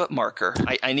 1,000-foot marker.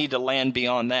 I need to land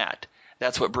beyond that.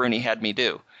 That's what Bruni had me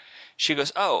do. She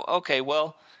goes, oh, okay,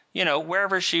 well,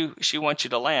 wherever she wants you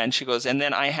to land, she goes, and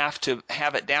then I have to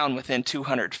have it down within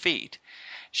 200 feet.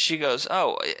 She goes,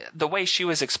 oh, the way she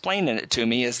was explaining it to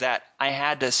me is that I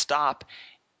had to stop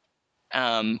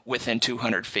within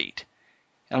 200 feet.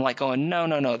 And I'm like going,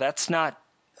 no, that's not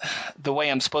the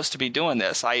way I'm supposed to be doing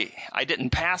this. I didn't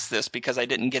pass this because I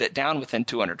didn't get it down within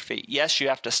 200 feet. Yes, you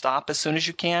have to stop as soon as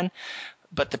you can,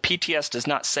 but the PTS does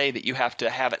not say that you have to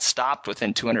have it stopped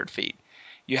within 200 feet.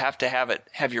 You have to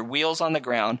have your wheels on the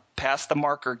ground, pass the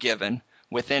marker given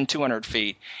within 200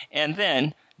 feet, and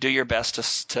then do your best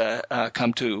to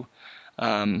come to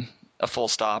a full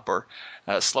stop or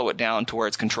slow it down to where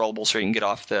it's controllable so you can get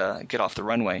off the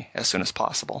runway as soon as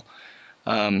possible.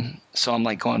 So I'm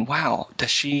like going, wow, does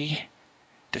she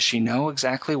know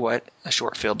exactly what a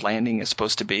short field landing is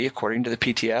supposed to be according to the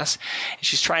PTS? And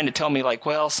she's trying to tell me like,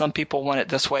 well, some people want it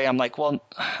this way. I'm like going,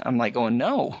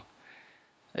 no,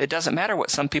 it doesn't matter what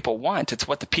some people want. It's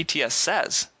what the PTS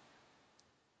says.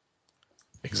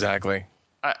 Exactly.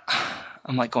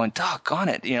 I'm like going, doggone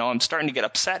it. I'm starting to get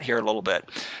upset here a little bit.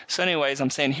 So anyways, I'm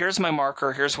saying, here's my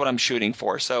marker. Here's what I'm shooting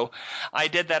for. So I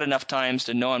did that enough times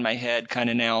to know in my head kind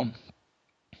of now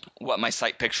what my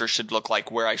sight picture should look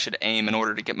like, where I should aim in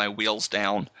order to get my wheels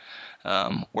down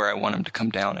where I want them to come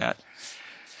down at.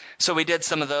 So we did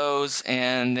some of those,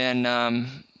 and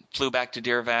then flew back to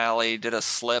Deer Valley, did a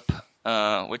slip,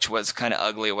 which was kind of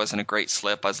ugly. It wasn't a great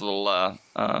slip. I was a little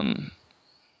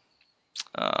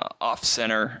off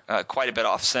center, quite a bit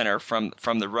off center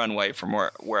from the runway from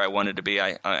where I wanted to be.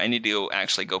 I need to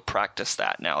actually go practice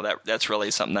that now. That's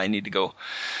really something I need to go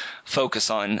focus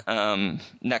on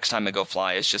next time I go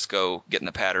fly, is just go get in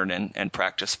the pattern and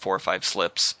practice 4 or 5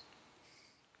 slips.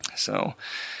 So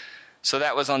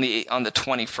that was on the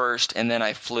 21st, and then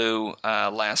I flew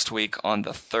last week on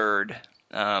the 3rd.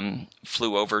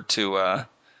 Flew over to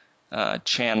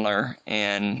Chandler,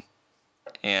 and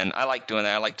I like doing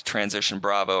that. I like to transition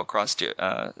Bravo across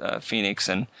to Phoenix,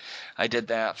 and I did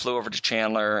that. Flew over to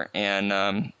Chandler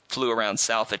and flew around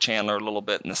south of Chandler a little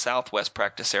bit in the southwest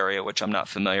practice area, which I'm not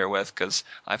familiar with because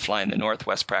I fly in the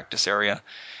northwest practice area.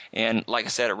 And like I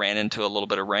said, it ran into a little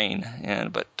bit of rain,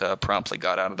 but promptly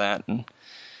got out of that and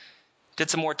did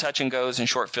some more touch and goes and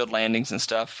short field landings and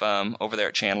stuff over there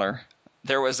at Chandler.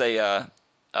 There was a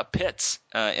Pitts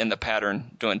in the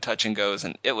pattern doing touch and goes,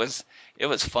 and it was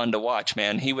fun to watch,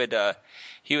 man. He would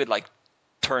like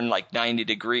turn like 90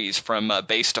 degrees from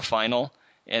base to final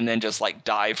and then just like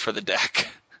dive for the deck.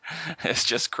 It's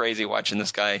just crazy watching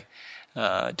this guy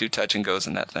do touch and goes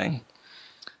in that thing.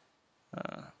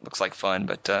 Looks like fun,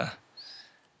 but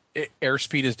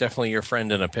airspeed is definitely your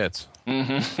friend in a Pitts.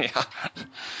 Mm-hmm, yeah.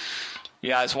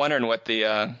 Yeah, I was wondering what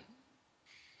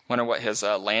his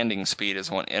landing speed is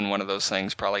in one of those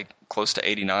things. Probably close to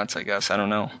 80 knots, I guess. I don't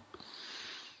know.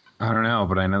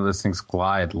 But I know those things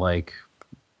glide like,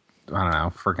 I don't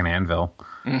know, frickin' anvil.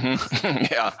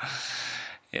 Mm-hmm.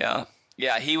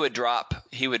 Yeah. He would drop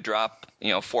 400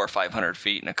 or 500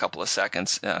 feet in a couple of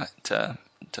seconds to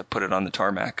put it on the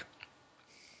tarmac.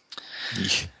 Yeah.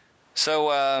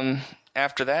 So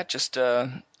after that, just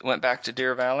went back to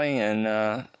Deer Valley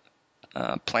and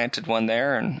planted one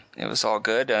there, and it was all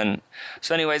good. And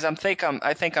so, anyways, I think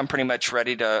I'm pretty much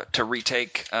ready to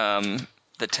retake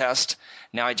the test.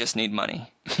 Now I just need money.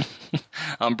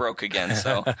 I'm broke again,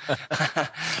 so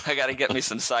I got to get me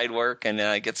some side work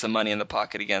and get some money in the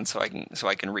pocket again, so I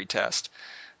can retest.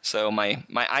 So my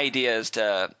idea is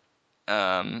to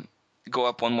go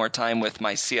up one more time with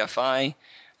my CFI,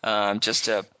 just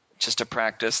to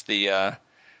practice the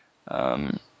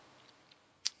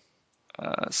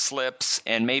slips,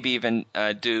 and maybe even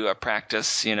do a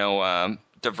practice,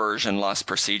 diversion loss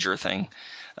procedure thing.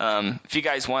 If you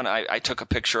guys want, I took a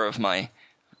picture of my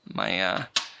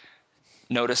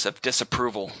notice of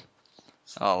disapproval.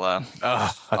 I'll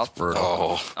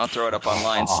throw it up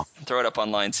online. Throw it up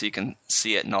online so you can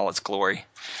see it in all its glory.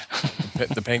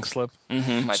 The pink slip.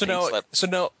 Mm-hmm, my pink slip. So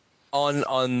now,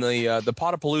 on the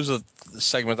Potapalooza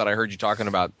segment that I heard you talking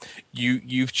about,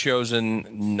 you've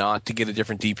chosen not to get a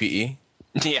different DPE.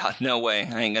 Yeah, no way.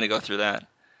 I ain't gonna go through that.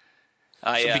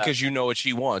 Because you know what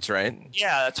she wants, right?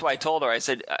 Yeah, that's why I told her. I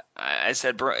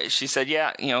said, bro. She said,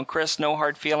 yeah, Chris, no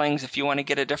hard feelings. If you want to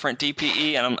get a different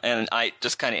DPE, and I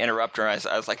just kind of interrupt her. I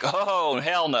was like, oh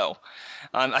hell no,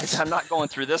 I'm not going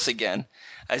through this again.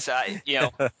 I said,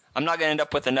 I'm not going to end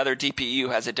up with another DPE who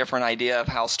has a different idea of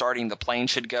how starting the plane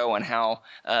should go and how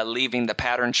leaving the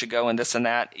pattern should go and this and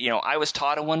that. I was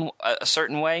taught a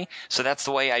certain way, so that's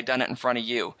the way I done it in front of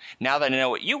you. Now that I know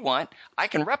what you want, I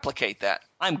can replicate that.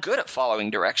 I'm good at following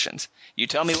directions. You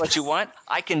tell me what you want,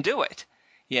 I can do it.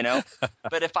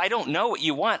 But if I don't know what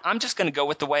you want, I'm just going to go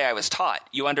with the way I was taught.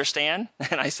 You understand?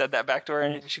 And I said that back to her,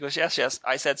 and she goes, yes.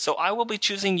 I said, so I will be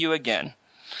choosing you again.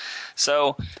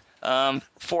 So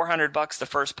 $400 the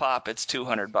first pop, it's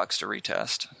 $200 to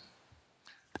retest.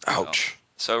 Ouch.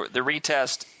 So the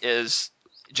retest is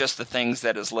just the things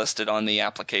that is listed on the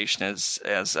application as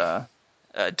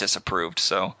disapproved.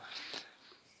 So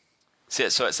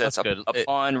it says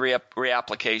upon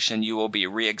reapplication, you will be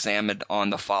reexamined on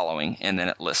the following, and then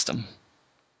it lists them.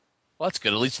 Well, that's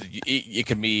good. At least it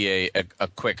can be a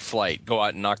quick flight. Go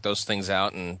out and knock those things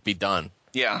out and be done.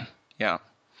 Yeah.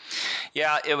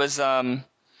 It was on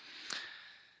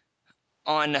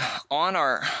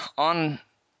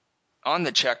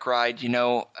the check ride.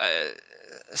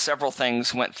 Several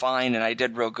things went fine, and I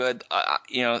did real good.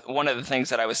 One of the things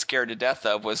that I was scared to death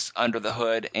of was under the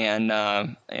hood and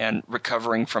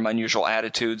recovering from unusual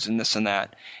attitudes and this and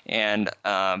that. And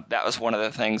that was one of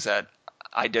the things that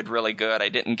I did really good. I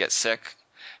didn't get sick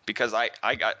because I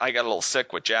got a little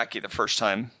sick with Jackie the first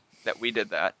time that we did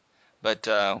that. But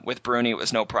with Bruni, it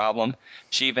was no problem.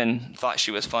 She even thought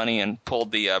she was funny and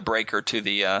pulled the breaker to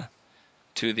the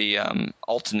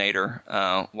alternator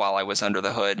while I was under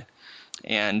the hood.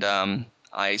 And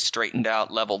I straightened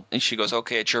out, leveled. And she goes,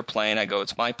 "Okay, it's your plane." I go,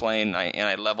 "It's my plane." And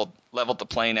I leveled the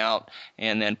plane out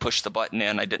and then pushed the button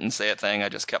in. I didn't say a thing. I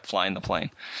just kept flying the plane.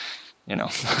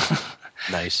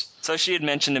 Nice. So she had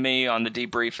mentioned to me on the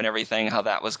debrief and everything how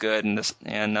that was good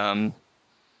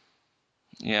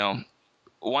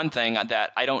one thing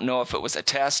that I don't know if it was a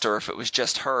test or if it was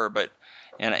just her, but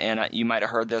and you might have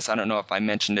heard this. I don't know if I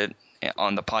mentioned it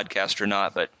on the podcast or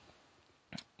not, but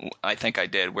I think I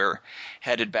did. We're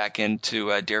headed back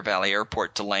into Deer Valley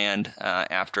Airport to land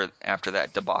after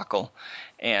that debacle,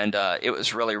 and it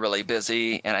was really, really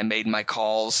busy. And I made my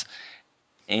calls,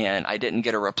 and I didn't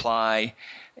get a reply.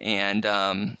 And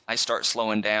I start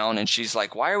slowing down, and she's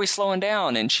like, "Why are we slowing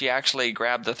down?" And she actually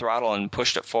grabbed the throttle and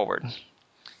pushed it forward.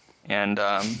 And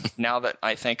now that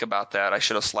I think about that, I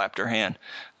should have slapped her hand.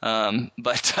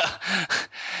 But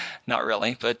not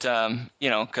really. But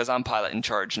because I'm pilot in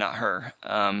charge, not her.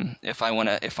 If I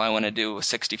want to do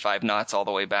 65 knots all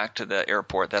the way back to the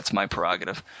airport, that's my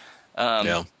prerogative.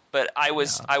 Yeah. But I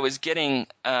was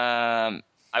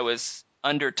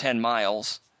under 10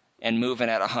 miles and moving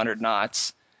at 100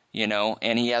 knots.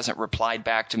 And he hasn't replied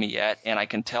back to me yet, and I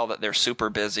can tell that they're super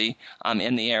busy. I'm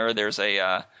in the air. There's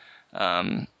a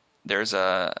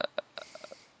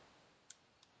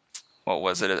what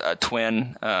was it? A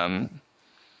twin. I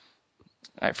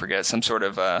forget, some sort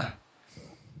of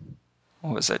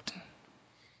what was it?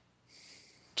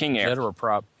 King Air. Or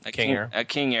prop. King Air. A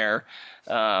King Air.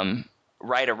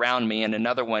 Right around me, and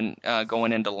another one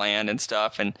going into land and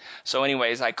stuff. And so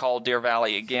anyways, I called Deer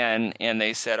Valley again, and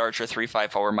they said, "Archer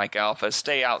 354 Mike Alpha,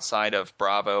 stay outside of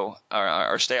Bravo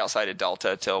or stay outside of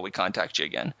Delta till we contact you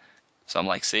again." So I'm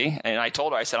like, "See?" And I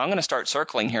told her, I said, "I'm going to start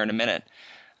circling here in a minute,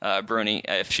 Bruni,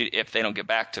 if they don't get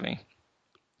back to me."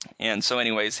 And so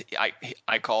anyways,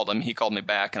 I called him, he called me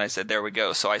back, and I said, "There we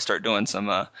go." So I start doing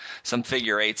some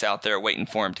figure eights out there waiting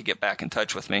for him to get back in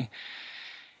touch with me.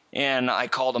 And I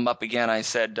called him up again. I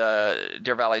said,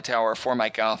 "Deer Valley Tower, 4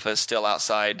 Mike Alpha is still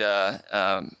outside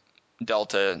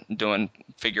Delta doing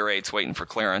figure eights waiting for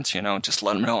clearance, just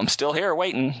let them know I'm still here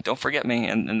waiting. Don't forget me."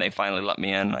 And they finally let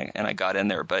me in, and I got in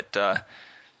there. But, I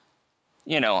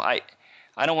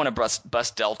don't want to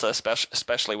bust Delta,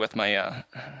 especially with my,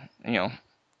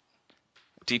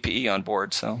 DPE on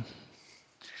board. So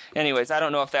anyways, I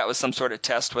don't know if that was some sort of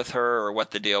test with her or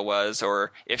what the deal was,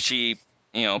 or if she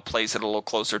plays it a little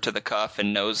closer to the cuff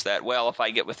and knows that, well, if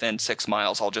I get within 6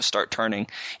 miles, I'll just start turning,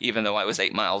 even though I was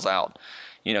 8 miles out.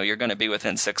 You're going to be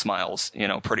within 6 miles,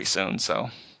 pretty soon.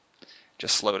 So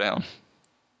just slow down.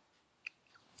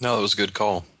 No, it was a good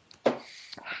call.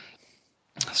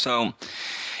 So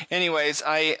anyways,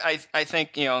 I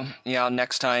think,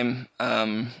 next time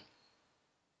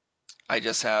I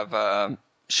just have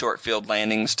short field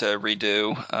landings to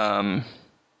redo.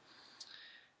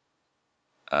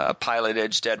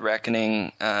 Pilotage, dead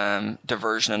reckoning,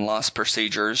 diversion and loss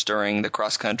procedures during the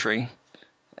cross country,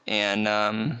 and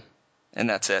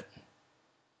that's it.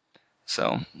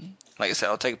 So, like I said,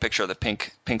 I'll take a picture of the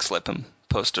pink slip and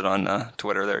post it on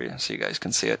Twitter there so you guys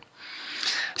can see it.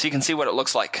 So you can see what it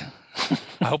looks like.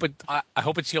 I hope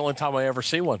it's the only time I ever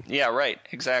see one. Yeah, right.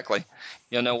 Exactly.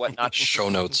 You'll know what not Show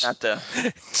notes. not to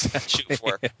shoot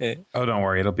for. Oh, don't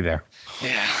worry, it'll be there.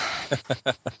 Yeah.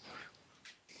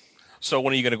 So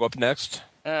when are you going to go up next?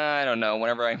 I don't know.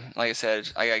 Whenever like I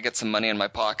said, I gotta get some money in my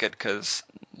pocket because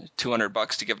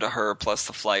 $200 to give to her, plus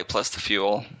the flight, plus the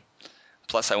fuel,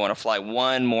 plus I want to fly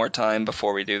one more time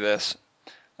before we do this.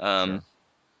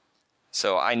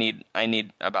 So I need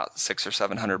about $600 or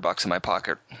 $700 in my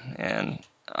pocket, and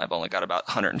I've only got about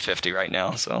 150 right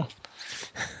now, so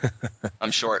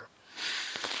I'm short.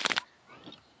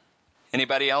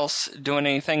 Anybody else doing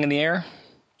anything in the air?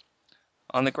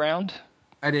 On the ground?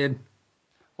 I did.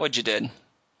 What'd you did?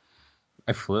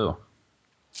 I flew.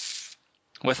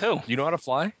 With who? You know how to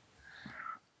fly?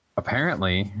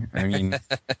 Apparently. I mean,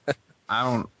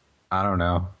 I don't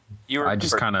know. I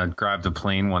just kind of grabbed a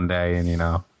plane one day and,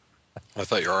 I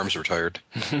thought your arms were tired.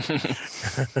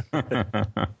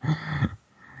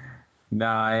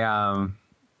 No,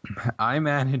 I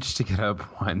managed to get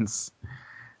up once.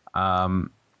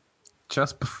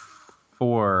 Just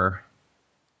before,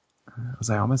 was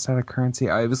I almost out of currency?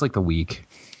 It was like the week.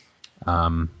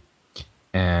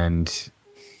 And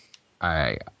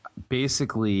I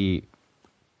basically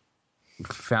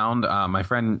found my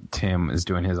friend Tim is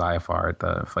doing his IFR at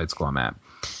the flight school I'm at.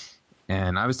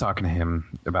 And I was talking to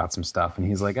him about some stuff, and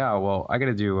he's like, "Oh, well, I got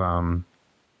to do some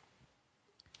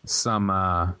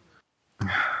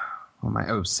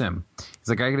sim." He's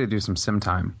like, "I got to do some sim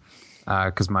time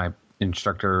because my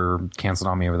instructor canceled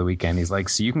on me over the weekend." He's like,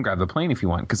 "So you can grab the plane if you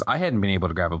want," because I hadn't been able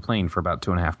to grab a plane for about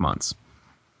 2.5 months.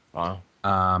 Wow.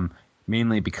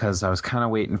 Mainly because I was kind of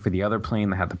waiting for the other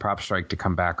plane that had the prop strike to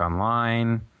come back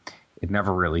online. It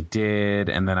never really did,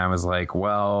 and then I was like,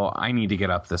 "Well, I need to get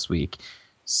up this week."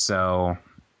 So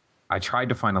I tried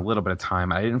to find a little bit of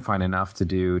time. I didn't find enough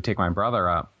to take my brother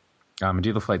up and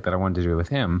do the flight that I wanted to do with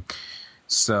him.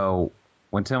 So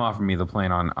when Tim offered me the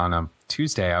plane on a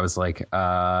Tuesday, I was like,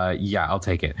 yeah, I'll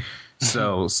take it.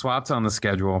 So swapped on the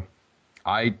schedule.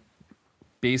 I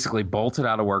basically bolted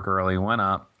out of work early, went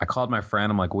up. I called my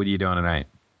friend. I'm like, "What are you doing tonight?"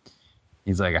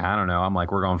 He's like, "I don't know." I'm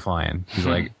like, "We're going flying." He's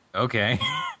like, "Okay."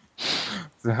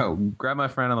 So grabbed my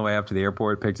friend on the way up to the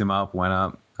airport, picked him up, went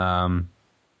up.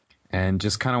 And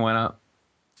just kind of went up,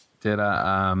 did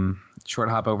a short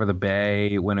hop over the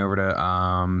bay, went over to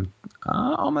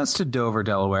almost to Dover,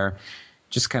 Delaware,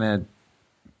 just kind of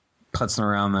putzing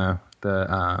around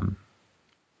the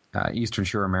eastern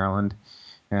shore of Maryland,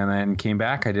 and then came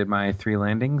back. I did my 3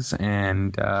 landings,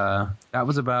 and that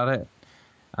was about it.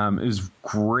 It was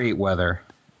great weather,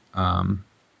 and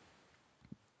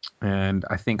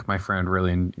I think my friend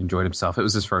really enjoyed himself. It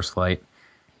was his first flight.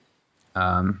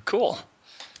 Cool.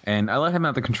 And I let him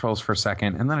have the controls for a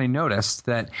second, and then I noticed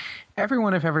that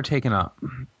everyone I've ever taken up,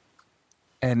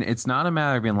 and it's not a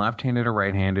matter of being left-handed or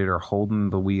right-handed or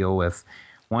holding the wheel with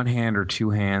one hand or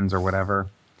 2 hands or whatever,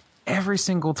 every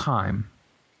single time,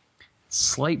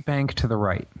 slight bank to the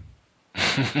right.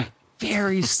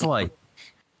 Very slight.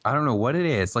 I don't know what it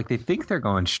is. Like, they think they're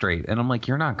going straight, and I'm like,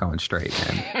 "You're not going straight,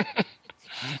 man."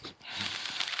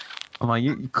 I'm like,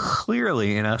 "You're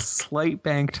clearly in a slight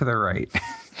bank to the right."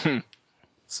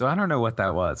 So I don't know what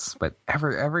that was, but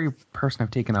every person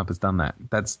I've taken up has done that.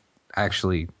 That's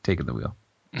actually taken the wheel.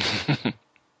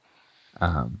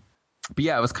 But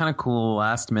yeah, it was kind of cool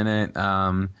last minute.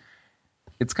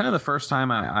 It's kind of the first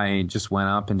time I just went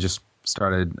up and just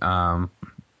started kind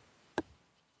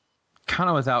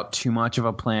of without too much of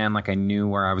a plan. Like, I knew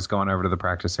where I was going over to the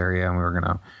practice area, and we were going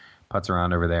to putz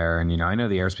around over there. And, I know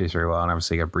the airspace very well, and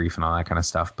obviously got brief and all that kind of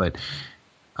stuff. But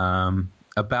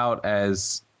about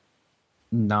as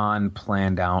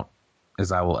non-planned out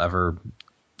as I will ever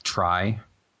try.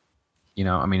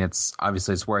 It's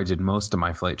obviously it's where I did most of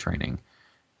my flight training.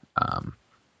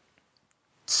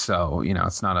 So,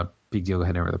 it's not a big deal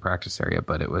heading over to the practice area,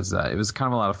 but it was kind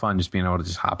of a lot of fun just being able to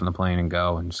just hop in the plane and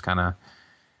go and just kind of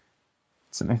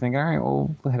sitting there thinking, all right,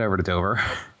 well, we'll head over to Dover,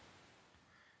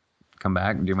 come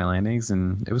back and do my landings.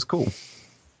 And it was cool.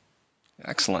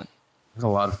 Excellent. It was a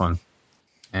lot of fun.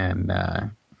 And,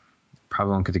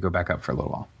 probably won't get to go back up for a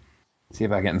little while. See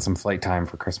about getting some flight time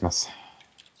for Christmas.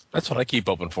 That's what I keep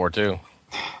open for, too.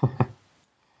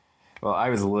 Well, I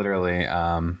was literally,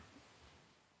 I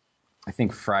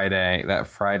think Friday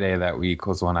that week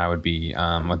was when I would be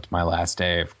with my last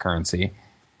day of currency.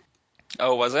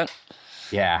 Oh, was it?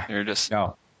 Yeah. You're just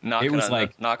knocking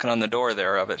on the door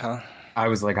there of it, huh? I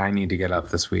was like, I need to get up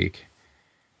this week.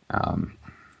 And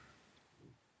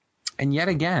yet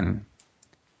again,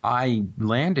 I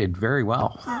landed very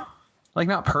well. Like,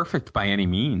 not perfect by any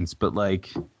means, but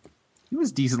like, it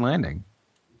was decent landing.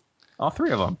 All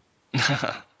three of them.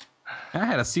 I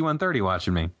had a C-130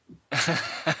 watching me.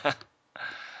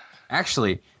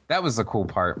 Actually, that was the cool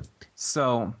part.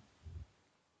 So,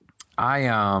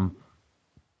 there's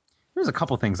a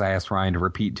couple things I asked Ryan to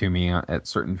repeat to me at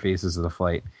certain phases of the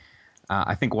flight.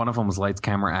 I think one of them was lights,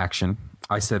 camera, action.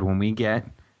 I said when we get,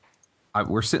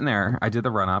 we're sitting there. I did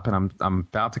the run up, and I'm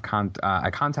about to I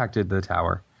contacted the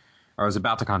tower, or I was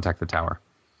about to contact the tower,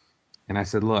 and I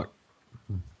said, look,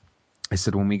 I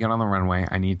said when we get on the runway,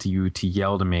 I need you to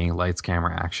yell to me, lights,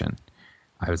 camera, action.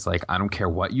 I was like, I don't care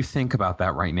what you think about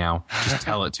that right now, just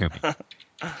tell it to me.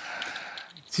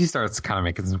 She starts kind of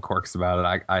making some quirks about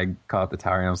it. I call it the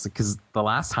tower, and I was like, because the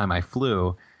last time I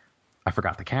flew, I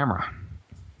forgot the camera.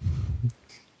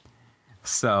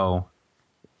 So,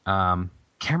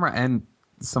 camera and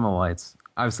some of the lights.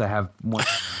 Obviously, I have one on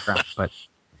the ground, but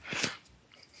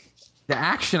the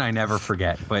action I never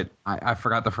forget. But I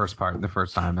forgot the first part the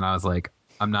first time, and I was like,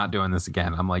 I'm not doing this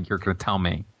again. I'm like, you're going to tell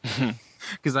me.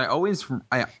 Because I always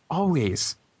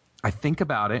think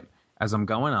about it as I'm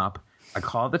going up. I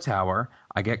call the tower,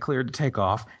 I get cleared to take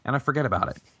off, and I forget about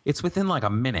it. It's within like a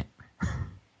minute.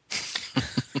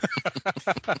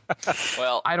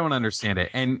 Well, I don't understand it.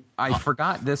 And I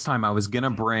forgot this time I was going to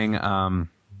bring I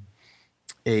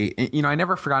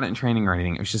never forgot it in training or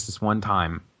anything. It was just this one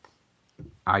time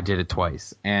I did it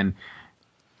twice. And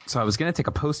so I was going to take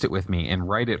a Post-it with me and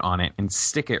write it on it and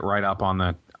stick it right up on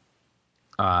the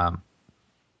right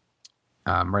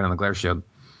on the glare shield.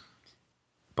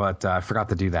 But I forgot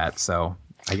to do that, so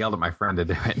I yelled at my friend to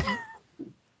do it.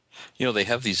 You know, they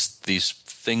have these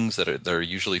things that are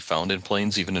usually found in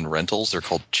planes, even in rentals. They're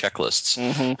called checklists.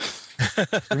 Mm-hmm.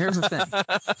 So here's the thing.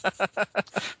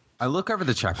 I look over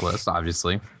the checklist,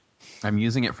 obviously. I'm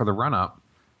using it for the run-up.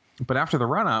 But after the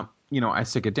run-up, I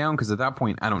stick it down because at that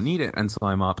point, I don't need it until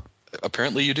I'm up.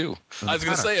 Apparently you do. I was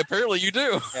going to say, apparently you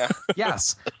do. Yeah.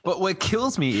 Yes. But what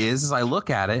kills me is I look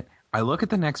at it, I look at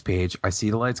the next page, I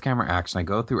see the lights, camera, action, I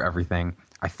go through everything,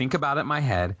 I think about it in my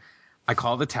head, I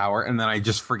call the tower, and then I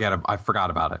just forgot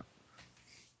about it.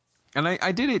 And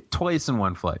I did it twice in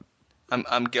one flight.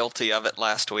 I'm guilty of it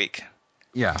last week.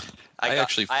 Yeah. I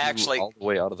actually flew all the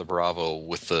way out of the Bravo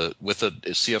with the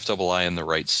CFII in the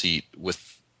right seat with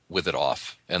it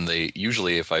off. And they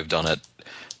usually, if I've done it,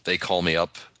 they call me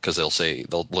up because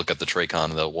they'll look at the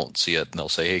Tracon and they won't see it, and they'll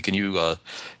say, "Hey, can you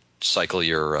cycle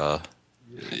your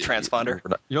transponder?"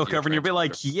 You'll look over and you'll be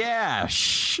like, "Yeah,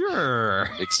 sure."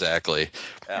 Exactly.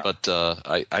 Yeah. But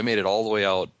I made it all the way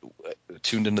out,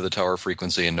 tuned into the tower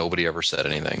frequency, and nobody ever said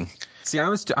anything. See,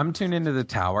 I'm tuned into the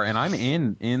tower, and I'm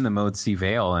in the mode C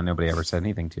Veil, and nobody ever said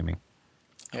anything to me.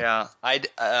 Yeah.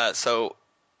 So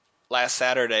last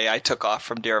Saturday I took off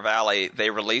from Deer Valley. They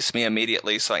released me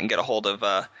immediately so I can get a hold of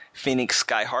Phoenix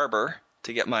Sky Harbor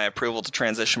to get my approval to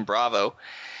transition Bravo.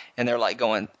 And they're like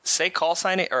going, say call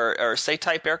sign it or say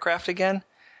type aircraft again.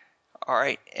 All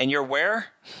right. And you're where?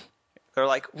 They're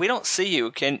like, we don't see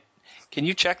you. Can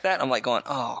you check that? I'm like going,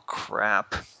 oh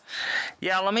crap.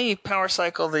 Yeah, let me power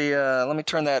cycle let me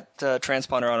turn that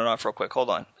transponder on and off real quick. Hold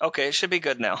on. Okay, it should be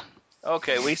good now.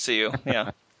 Okay, we see you.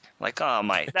 Yeah. Like, oh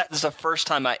my, that is the first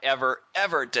time I ever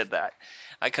did that.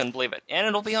 I couldn't believe it. And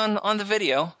it'll be on the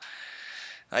video.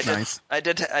 Nice. I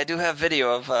do have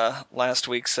video of last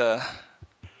week's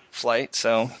flight,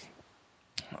 so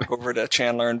over to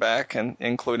Chandler and back, and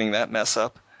including that mess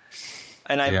up.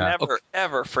 And I've never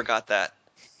ever forgot that.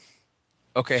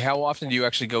 Okay, how often do you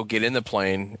actually go get in the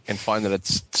plane and find that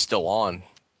it's still on?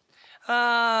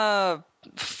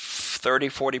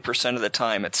 30-40% of the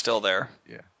time it's still there.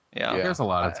 Yeah. There's a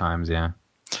lot of times, yeah.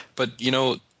 But,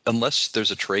 unless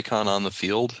there's a Tracon on the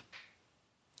field,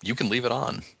 you can leave it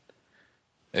on.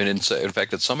 And in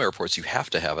fact, at some airports, you have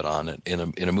to have it on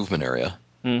in a movement area.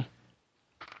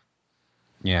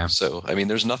 Yeah. So, I mean,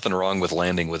 there's nothing wrong with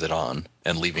landing with it on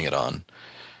and leaving it on.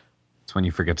 It's when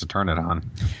you forget to turn it on.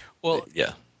 Well,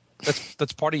 yeah,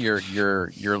 that's part of your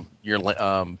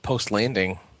post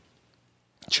landing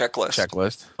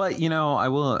checklist. But I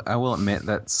will admit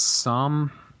that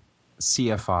some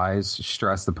CFIs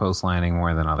stress the post landing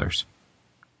more than others.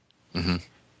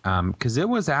 Mm-hmm. Because it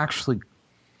was actually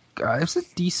it was a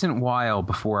decent while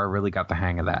before I really got the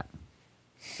hang of that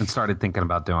and started thinking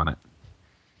about doing it.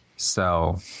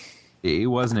 So it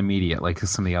wasn't immediate like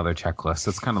some of the other checklists.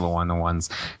 It's kind of the ones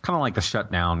kind of like the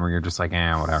shutdown where you're just like,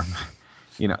 whatever.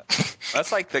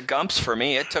 That's like the Gumps for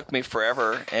me. It took me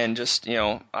forever, and just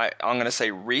I'm going to say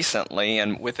recently,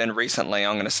 and within recently,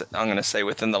 I'm going to say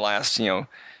within the last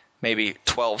maybe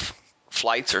 12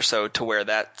 flights or so, to where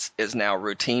that is now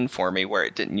routine for me, where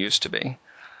it didn't used to be.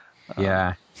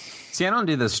 Yeah. See, I don't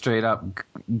do the straight up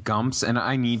gumps, and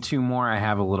I need to more. I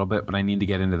have a little bit, but I need to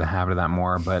get into the habit of that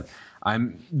more. But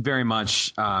I'm very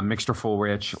much mixture full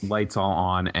rich, lights all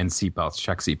on, and seatbelts.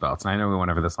 Check seatbelts. And I know we went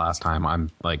over this last time.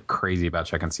 I'm like crazy about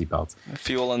checking seatbelts.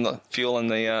 Fuel in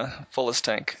the fullest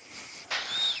tank.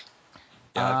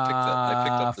 Yeah, I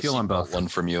picked up the fuel on both. seatbelt one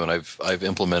from you, and I've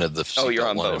implemented the you're seatbelt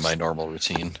on one both. in my normal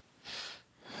routine.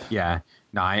 Yeah.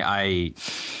 No, I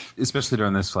especially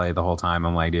during this flight, the whole time,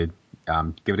 I'm like, dude,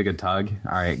 give it a good tug.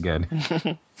 All right, good.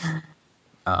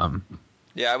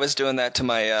 Yeah, I was doing that to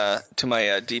my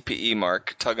DPE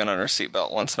Mark, tugging on her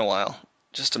seatbelt once in a while,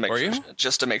 just to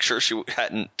make sure she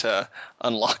hadn't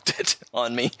unlocked it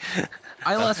on me.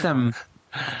 I let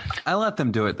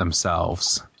them do it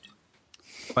themselves,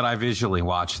 but I visually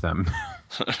watch them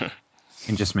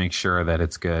and just make sure that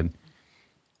it's good.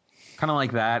 Kind of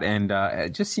like that,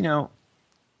 and just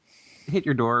hit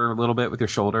your door a little bit with your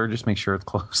shoulder, just make sure it's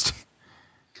closed,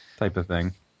 type of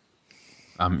thing.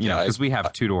 Because we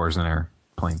have 2 doors in our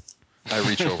plane. I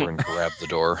reach over and grab the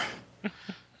door.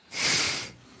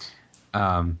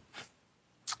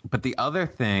 But the other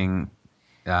thing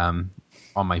on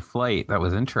my flight that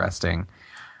was interesting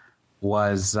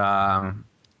was so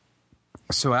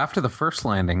after the first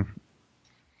landing,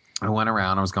 I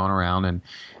was going around, and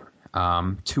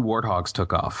 2 Warthogs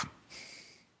took off.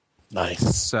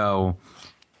 Nice. So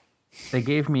they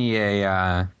gave me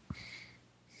a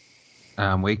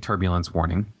wake turbulence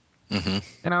warning. Mm-hmm.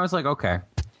 And I was like, okay,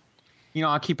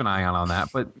 I'll keep an eye on that.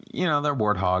 But, they're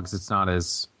Warthogs. It's not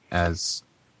as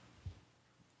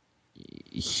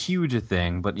huge a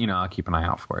thing, but, I'll keep an eye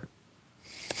out for it.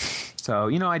 So,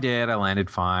 I did. I landed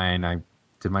fine. I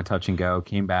did my touch and go,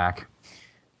 came back.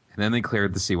 And then they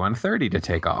cleared the C-130 to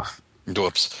take off.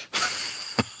 Whoops.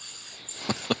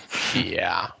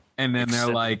 Yeah. And then they're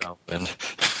like,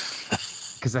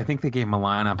 because I think they gave him a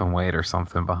line up and wait or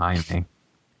something behind me.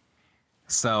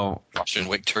 So Caution,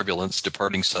 wake turbulence,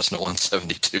 departing Cessna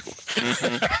 172.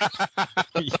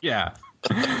 Yeah.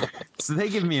 So they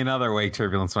give me another wake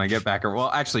turbulence when I get back.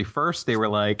 Well, actually, first they were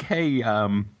like, hey,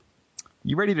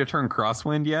 you ready to turn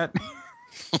crosswind yet?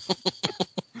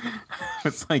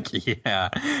 It's like, yeah.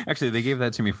 Actually, they gave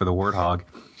that to me for the Warthog,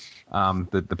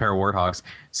 the pair of Warthogs.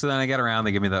 So then I get around,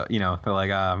 they give me the, they're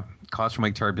like, caution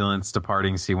wake turbulence,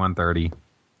 departing C-130.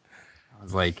 I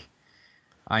was like,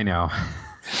 I know.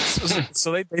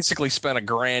 So they basically spent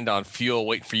 $1,000 on fuel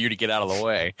waiting for you to get out of the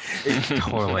way.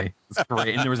 Totally. It's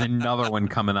great. And there was another one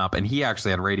coming up, and he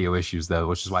actually had radio issues, though,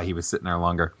 which is why he was sitting there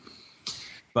longer.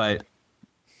 But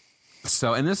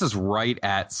so, and this is right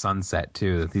at sunset,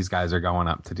 too, that these guys are going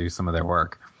up to do some of their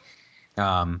work.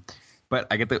 But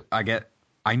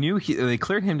I knew they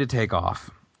cleared him to take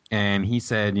off, and he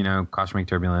said, caution wake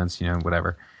turbulence,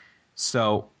 whatever.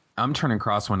 So I'm turning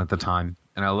crosswind at the time,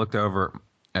 and I looked over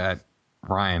at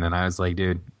Ryan, and I was like,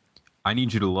 dude, I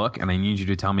need you to look, and I need you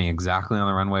to tell me exactly on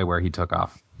the runway where he took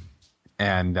off.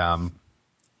 And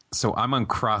so I'm on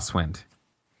crosswind.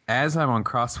 As I'm on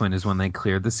crosswind is when they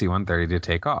cleared the C-130 to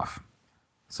take off.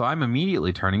 So I'm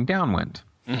immediately turning downwind.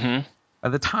 Mm-hmm. By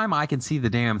the time I can see the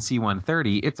damn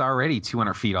C-130, it's already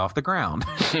 200 feet off the ground.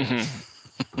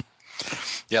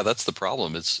 Yeah, that's the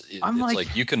problem. It's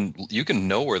like you can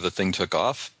know where the thing took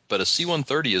off, but a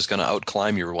C-130 is going to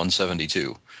outclimb your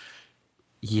 172.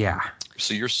 Yeah.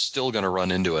 So you're still going to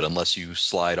run into it unless you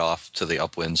slide off to the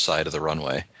upwind side of the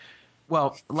runway.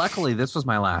 Well, luckily, this was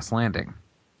my last landing.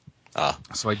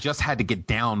 So I just had to get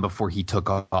down before he took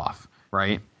off,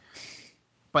 right?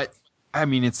 But, I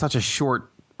mean, it's such a short...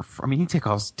 he takes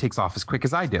off as quick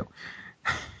as I do.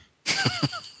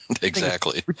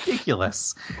 Exactly. It's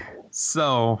ridiculous.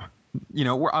 So,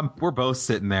 we're both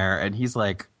sitting there, and he's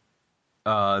like,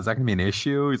 is that going to be an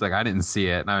issue? He's like, I didn't see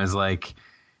it. And I was like,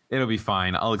 it'll be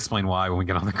fine. I'll explain why when we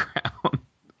get on the ground.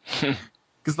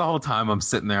 Because the whole time I'm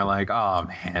sitting there like, oh,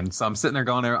 man. So I'm sitting there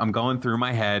I'm going through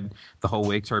my head the whole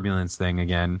wake turbulence thing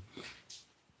again.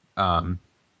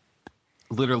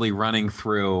 Literally running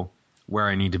through where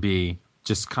I need to be.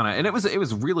 Just kind of, and it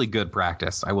was really good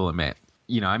practice, I will admit.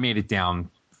 I made it down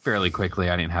fairly quickly.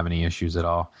 I didn't have any issues at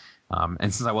all.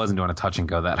 And since I wasn't doing a touch and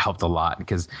go, that helped a lot.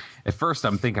 Because at first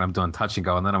I'm thinking I'm doing touch and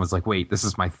go, and then I was like, wait, this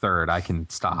is my third. I can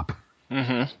stop.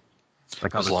 Mm-hmm.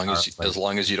 Like as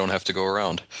long as you don't have to go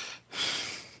around.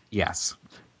 Yes.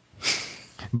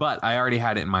 But I already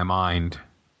had it in my mind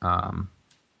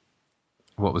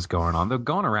what was going on. The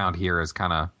going around here is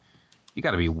kind of, you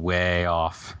got to be way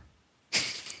off.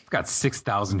 We've got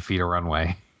 6,000 feet of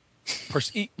runway. Of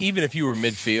course, even if you were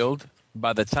midfield,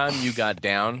 by the time you got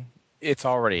down, it's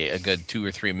already a good 2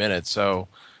 or 3 minutes. So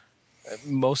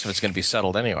most of it's going to be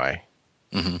settled anyway.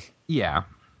 Mm-hmm. Yeah.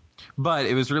 But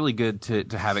it was really good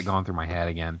to have it going through my head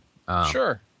again.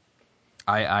 Sure.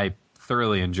 I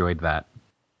thoroughly enjoyed that.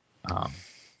 But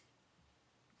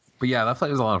yeah, that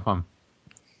flight was a lot of fun.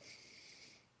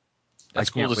 It's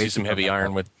cool to see some heavy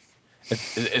iron with.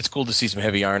 It's cool to see some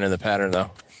heavy iron in the pattern,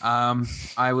 though.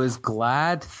 I was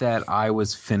glad that I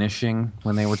was finishing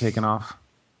when they were taking off,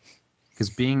 because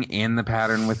being in the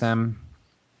pattern with them,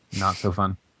 not so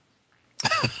fun.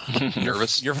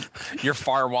 Nervous? You're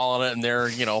firewalling it, and they're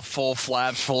full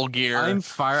flaps, full gear.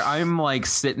 I'm like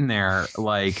sitting there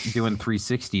like doing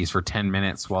 360s for 10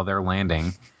 minutes while they're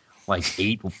landing, like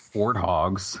 8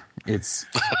 warthogs. It's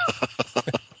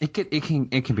it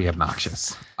can be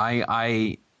obnoxious.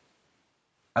 I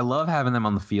love having them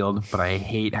on the field, but I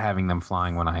hate having them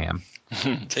flying when I am.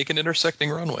 Take an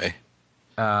intersecting runway.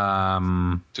 Do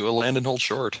a land and hold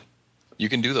short. You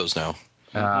can do those now.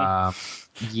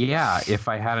 Yeah, if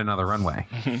I had another runway.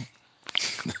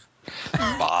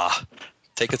 Bah.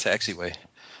 Take a taxiway.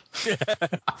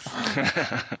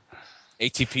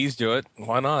 ATPs do it.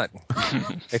 Why not?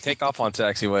 They take off on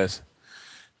taxiways.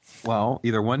 Well,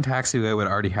 either one taxiway would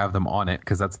already have them on it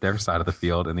because that's their side of the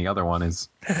field, and the other one is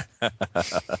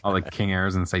all the King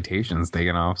Airs and Citations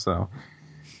taken off. So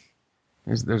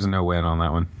there's no win on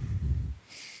that one.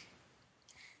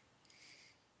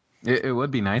 It would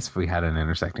be nice if we had an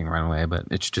intersecting runway, but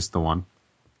it's just the one.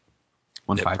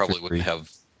 It probably wouldn't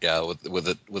have. Yeah, with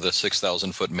a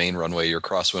 6,000-foot main runway, your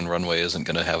crosswind runway isn't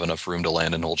going to have enough room to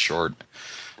land and hold short.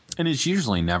 And it's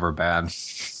usually never bad.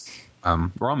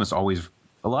 We're almost always.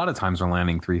 A lot of times we're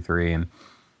landing 3-3,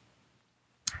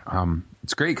 and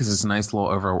it's great because it's a nice little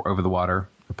over the water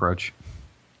approach.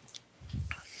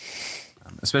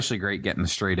 Especially great getting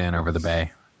straight in over the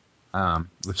bay,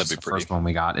 which is the first one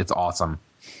we got. It's awesome.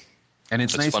 And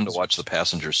it's nice. Fun to watch the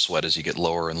passengers sweat as you get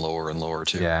lower and lower and lower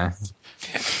too. Yeah.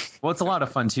 Well, it's a lot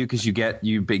of fun too because you get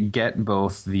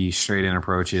both the straight in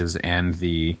approaches and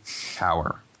the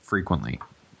tower frequently,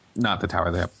 not the tower,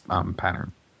 the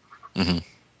pattern. Mm-hmm.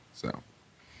 So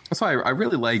that's why I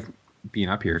really like being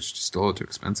up here. It's just a little too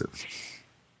expensive.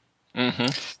 Mm-hmm.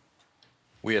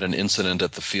 We had an incident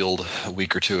at the field a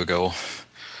week or two ago.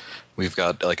 We've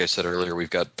got, like I said earlier, we've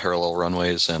got parallel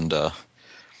runways, and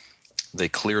they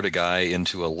cleared a guy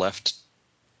into a left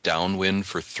downwind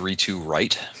for 3-2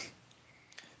 right.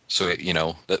 So,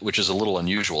 which is a little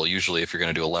unusual. Usually if you're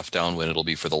going to do a left downwind, it'll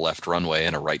be for the left runway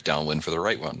and a right downwind for the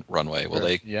right runway. Well,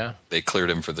 they cleared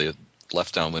him for the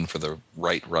left downwind for the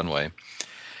right runway,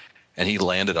 and he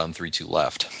landed on 3-2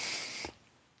 left.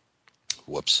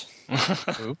 Whoops.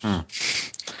 Oops.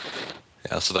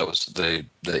 Yeah, so that was the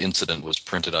incident was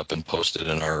printed up and posted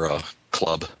in our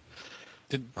club.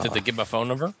 Did they give him a phone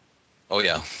number? Oh,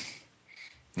 yeah.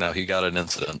 No, he got an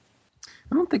incident.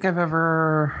 I don't think I've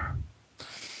ever...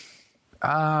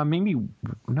 I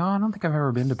don't think I've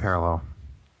ever been to parallel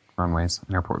runways,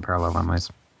 airport parallel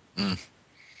runways. Mm.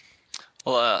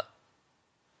 Well,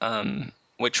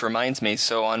 which reminds me,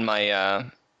 so on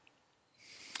my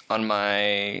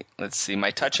let's see, my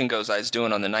touch and goes I was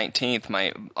doing on the 19th,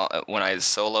 when I was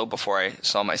solo before I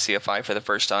saw my CFI for the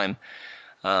first time.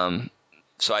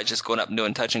 So I just going up and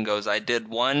doing touch and goes. I did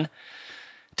one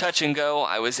touch and go.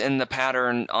 I was in the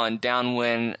pattern on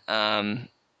downwind,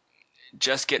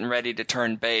 just getting ready to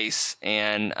turn base,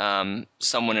 and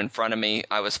someone in front of me,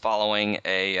 I was following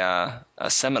a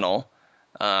Seminole,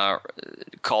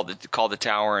 called the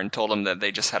tower and told them that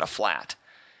they just had a flat.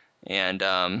 And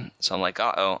so I'm like,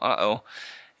 uh-oh.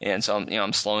 And so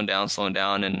I'm slowing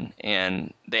down,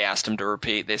 and they asked him to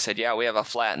repeat. They said, yeah, we have a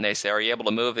flat. And they say, are you able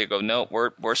to move? They go, nope,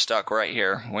 we're stuck right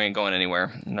here. We ain't going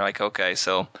anywhere. And they're like, okay.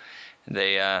 So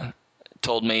they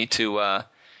told me to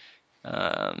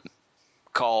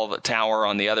call the tower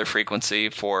on the other frequency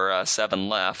for 7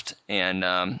 left and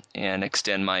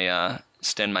extend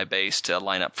my base to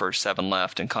line up for 7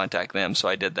 left and contact them. So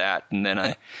I did that, and then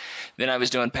I was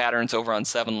doing patterns over on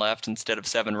 7 left instead of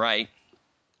 7 right,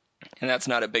 and that's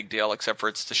not a big deal except for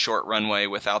it's the short runway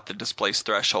without the displaced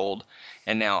threshold,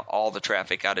 and now all the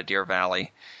traffic out of Deer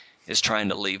Valley is trying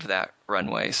to leave that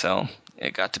runway, so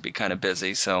it got to be kind of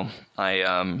busy. So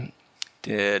I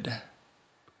did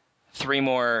 3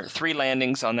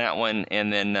 landings on that one,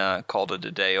 and then called it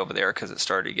a day over there because it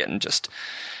started getting just,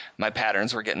 my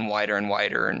patterns were getting wider and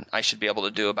wider, and I should be able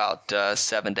to do about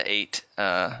 7 to 8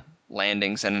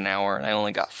 landings in an hour, and I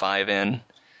only got 5 in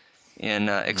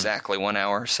exactly 1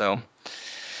 hour. So,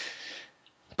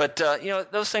 but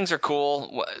those things are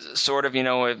cool, sort of.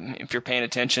 If you're paying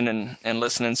attention and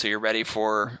listening, so you're ready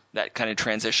for that kind of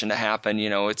transition to happen.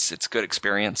 It's good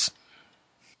experience.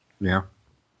 Yeah.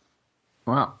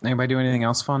 Well, anybody do anything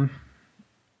else fun?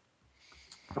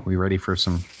 Are we ready for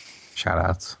some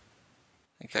shout-outs?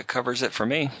 think that covers it for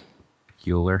me.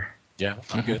 Bueller. Yeah,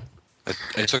 I'm good.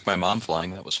 I took my mom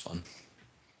flying. That was fun.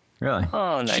 Really?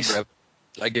 Oh, nice.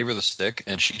 I gave her the stick,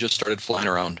 and she just started flying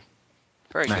around.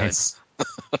 Very Nice.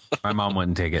 My mom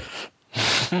wouldn't take it.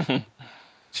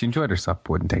 She enjoyed herself,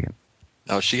 but wouldn't take it.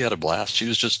 No, she had a blast.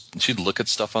 She'd look at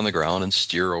stuff on the ground and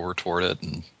steer over toward it,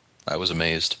 and I was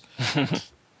amazed.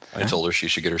 I told her she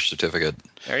should get her certificate.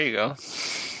 There you go.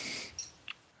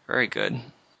 Very good.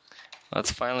 Well,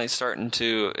 it's finally it's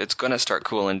going to start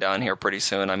cooling down here pretty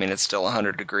soon. I mean, it's still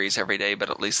 100 degrees every day, but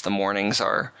at least the mornings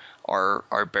are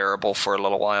bearable for a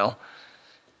little while.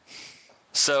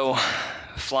 So,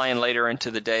 flying later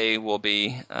into the day will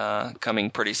be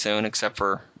coming pretty soon, except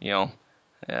for,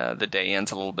 the day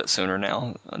ends a little bit sooner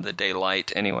now, the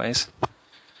daylight anyways.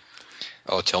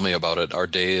 Oh, tell me about it. Our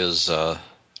day is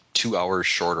 2 hours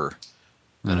shorter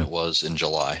than it was in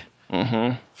July.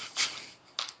 Mm-hmm.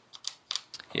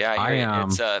 Yeah,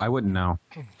 I wouldn't know.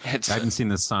 I haven't seen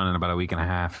the sun in about a week and a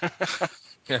half.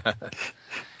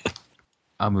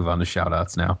 I'll move on to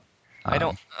shout-outs now. I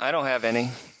don't have any.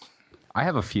 I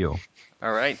have a few.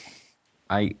 All right.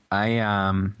 I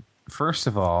first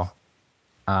of all,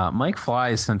 Mike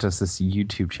Fly sent us this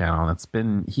YouTube channel.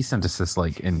 He sent us this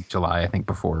like in July, I think,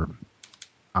 before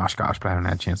Oshkosh, but I haven't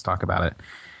had a chance to talk about it.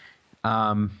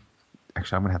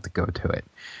 Actually, I'm gonna have to go to it.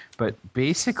 But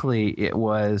basically, it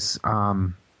was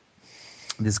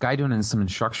this guy doing some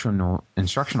instructional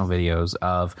videos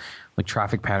of like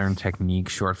traffic pattern technique,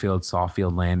 short field, soft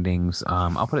field landings.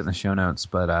 I'll put it in the show notes,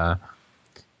 but I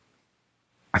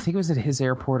think it was at his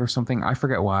airport or something. I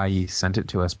forget why he sent it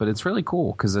to us, but it's really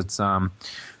cool because it's some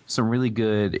really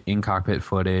good in-cockpit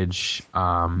footage.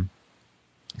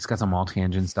 He's got some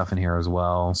multi-engine stuff in here as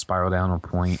well, spiral down a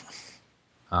point.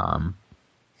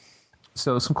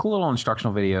 So some cool little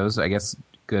instructional videos. I guess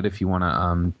good if you want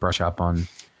to brush up on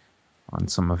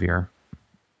some of your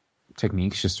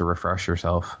techniques just to refresh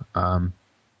yourself.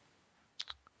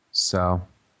 So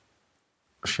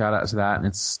shout out to that. And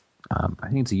it's I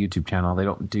think it's a YouTube channel. They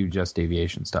don't do just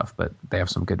aviation stuff, but they have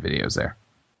some good videos there.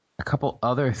 A couple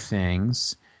other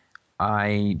things.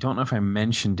 I don't know if I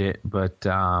mentioned it, but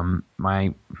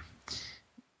my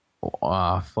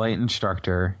flight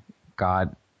instructor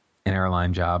got an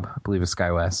airline job. I believe it's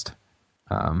SkyWest.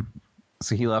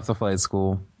 So he left the flight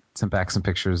school, sent back some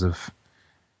pictures of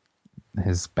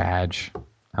his badge,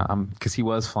 because he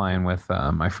was flying with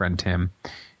my friend Tim,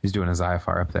 who's doing his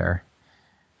IFR up there.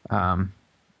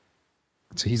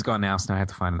 So he's gone now, so now I have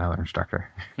to find another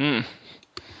instructor. I'll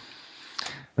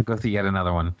go through yet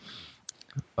another one.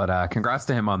 But congrats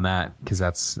to him on that, because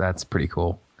that's pretty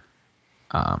cool.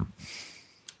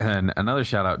 And another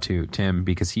shout out to Tim,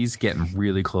 because he's getting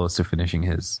really close to finishing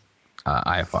his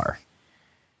IFR.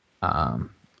 And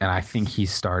I think he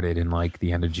started in like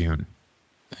the end of June.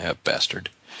 Yeah, bastard.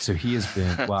 So he has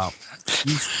been, well,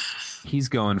 he's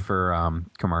going for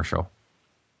commercial.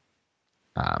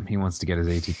 He wants to get his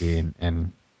ATP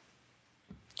and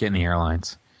get in the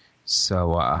airlines.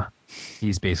 So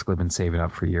he's basically been saving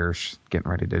up for years,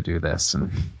 getting ready to do this. And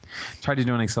tried to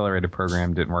do an accelerated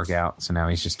program, didn't work out. So now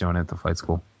he's just doing it at the flight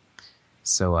school.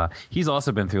 So he's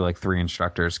also been through like 3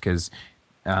 instructors, because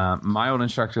my old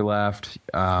instructor left,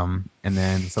 and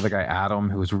then this other guy, Adam,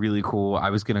 who was really cool. I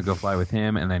was going to go fly with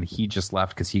him, and then he just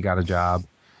left because he got a job.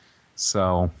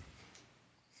 So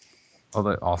all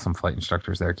the awesome flight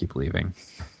instructors there keep leaving.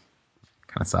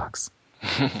 Kind of sucks.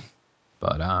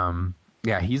 But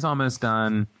yeah, he's almost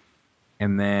done.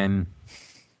 And then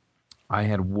I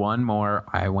had one more.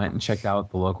 I went and checked out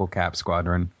the local CAP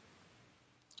squadron.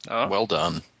 Oh, well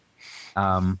done.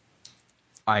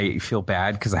 I feel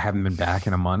bad because I haven't been back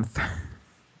in a month.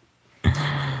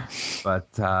 But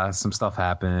some stuff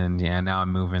happened. Yeah, now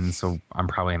I'm moving, so I'm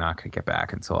probably not going to get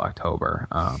back until October.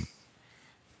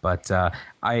 But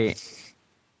I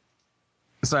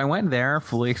went there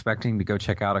fully expecting to go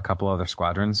check out a couple other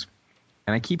squadrons.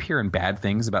 And I keep hearing bad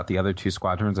things about the other 2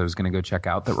 squadrons I was going to go check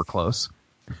out that were close.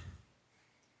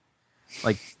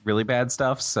 Like, really bad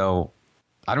stuff. So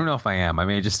I don't know if I am. I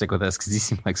may just stick with this because these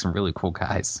seem like some really cool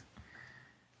guys.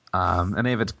 And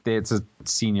it's a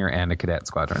senior and a cadet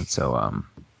squadron. So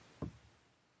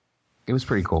it was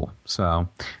pretty cool. So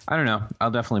I don't know.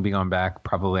 I'll definitely be going back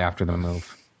probably after the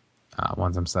move,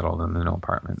 once I'm settled in the new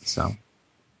apartment. So,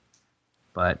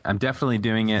 but I'm definitely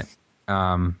doing it.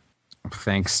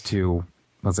 Thanks to,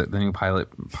 the new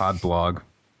Pilot Pod blog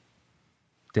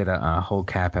did a whole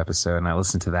CAP episode, and I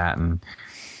listened to that, and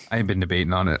I've been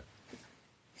debating on it.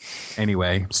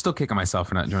 Anyway, still kicking myself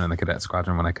for not joining the cadet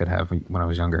squadron when I could have when I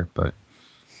was younger, but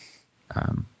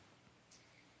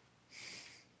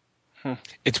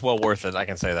it's well worth it. I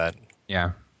can say that.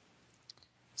 Yeah.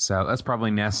 So that's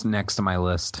probably next to my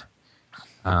list.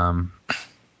 As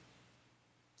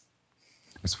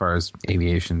far as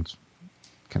aviation's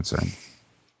concerned,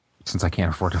 since I can't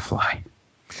afford to fly.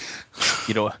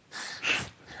 You know,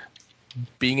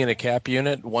 being in a cap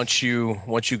unit, once you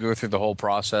go through the whole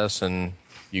process and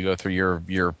you go through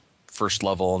your first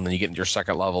level and then you get into your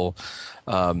second level,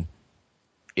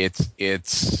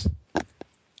 it's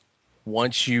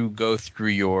once you go through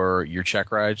your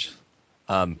check rides,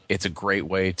 it's a great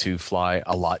way to fly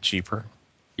a lot cheaper.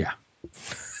 Yeah.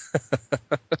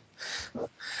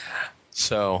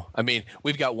 So, I mean,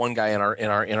 we've got one guy in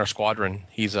our squadron.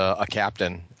 He's a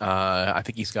captain. I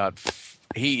think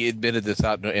he admitted this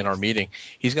out in our meeting.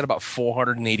 He's got about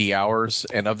 480 hours,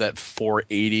 and of that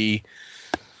 480,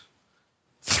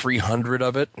 300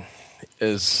 of it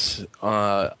is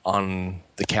on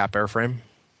the cap airframe.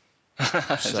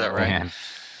 Is that right? Man.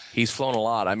 He's flown a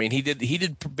lot. I mean, he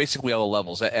did basically all the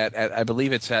levels. At I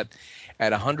believe it's at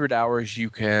 100 hours you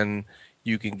get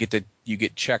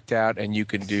checked out and you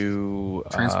can do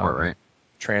Transport, right?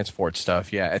 Transport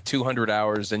stuff. Yeah, at 200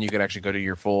 hours, then you can actually go to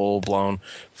your full blown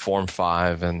Form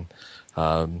 5 and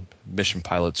mission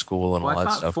pilot school and all I that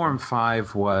thought stuff. Form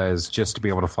 5 was just to be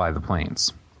able to fly the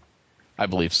planes. I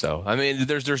believe so. I mean,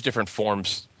 there's different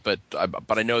forms, but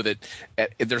I know that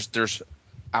there's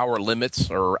hour limits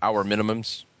or hour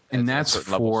minimums. And at that's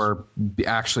certain levels. for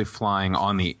actually flying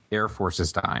on the Air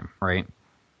Force's dime, right?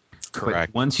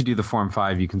 Correct. But once you do the Form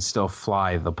 5, you can still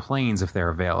fly the planes if they're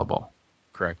available.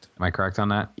 Correct. Am I correct on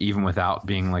that? Even without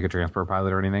being like a transport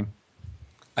pilot or anything?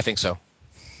 I think so.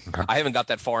 Okay. I haven't got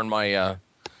that far in my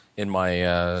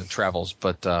travels,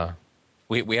 but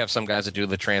we have some guys that do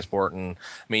the transport, and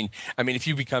I mean, if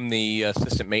you become the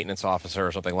assistant maintenance officer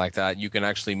or something like that, you can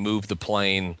actually move the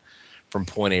plane from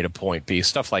point A to point B,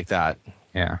 stuff like that.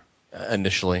 Yeah.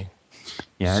 Initially.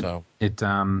 Yeah. So.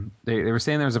 They were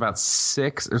saying there's about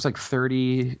 6. There's like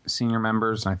 30 senior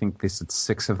members, and I think they said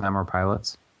 6 of them are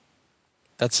pilots.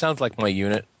 That sounds like my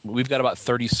unit. We've got about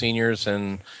 30 seniors,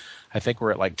 and I think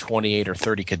we're at like 28 or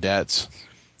 30 cadets.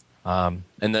 And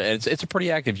it's a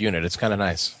pretty active unit. It's kind of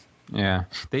nice. Yeah.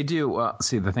 They do.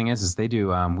 See, the thing is they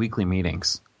do weekly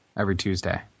meetings every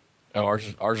Tuesday. Oh,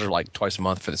 ours are like twice a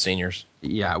month for the seniors.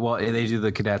 Yeah, well, they do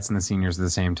the cadets and the seniors at the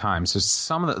same time. So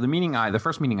some of the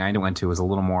first meeting I went to was a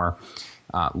little more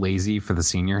lazy for the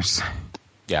seniors.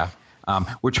 Yeah.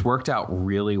 Which worked out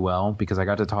really well because I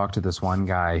got to talk to this one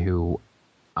guy who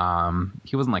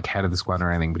he wasn't like head of the squad or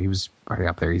anything, but he was right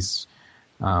up there. He's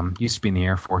used to be in the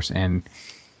Air Force, and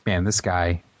man, this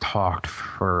guy talked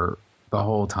for the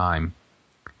whole time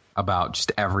about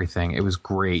just everything. It was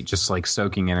great, just like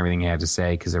soaking in everything he had to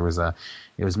say, because it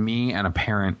was me and a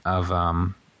parent of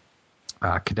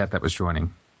a cadet that was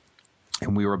joining,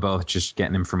 and we were both just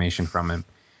getting information from him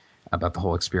about the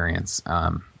whole experience.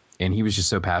 And he was just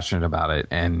so passionate about it,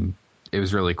 and it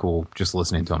was really cool just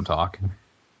listening to him talk.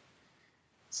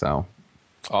 So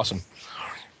awesome.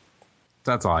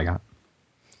 That's all I got.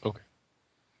 Okay.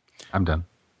 I'm done.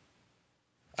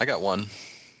 I got one.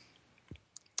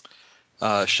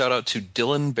 Shout out to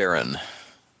Dylan Barron.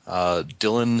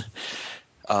 Dylan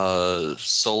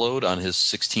soloed on his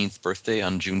 16th birthday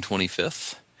on June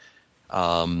 25th.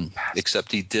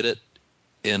 Except he did it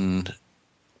in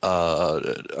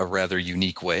a rather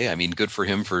unique way. I mean, good for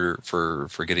him for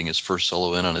getting his first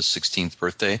solo in on his 16th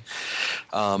birthday.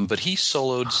 But he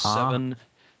soloed 7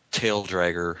 tail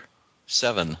dragger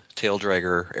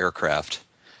aircraft.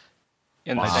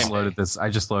 In the I just same loaded this.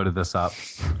 I just loaded this up.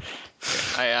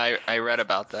 I read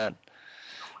about that.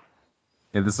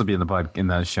 Yeah, this will be in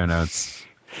the show notes.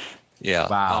 Yeah.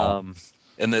 Wow.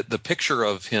 And the picture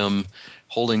of him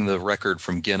holding the record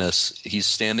from Guinness, he's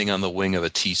standing on the wing of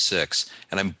a T6,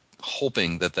 and I'm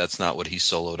hoping that that's not what he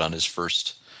soloed on his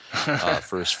first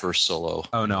for his first solo.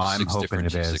 Oh no, I'm 6 hoping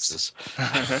different it is.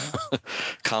 T6s.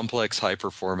 Complex high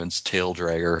performance tail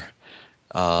dragger.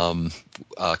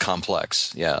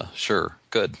 Complex. Yeah, sure.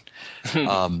 Good.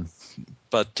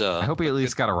 But I hope he at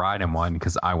least got a ride in one,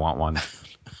 because I want one.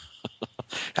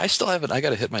 I still haven't. I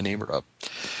got to hit my neighbor up.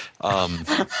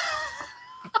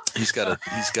 He's got a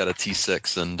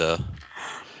T6, and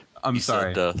I'm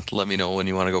sorry. Said, let me know when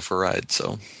you want to go for a ride.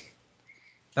 So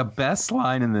the best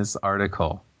line in this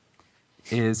article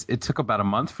is, it took about a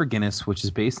month for Guinness, which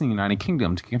is based in the United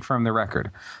Kingdom, to confirm the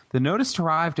record. The notice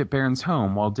arrived at Barron's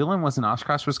home while Dylan was in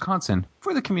Oshkosh, Wisconsin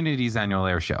for the community's annual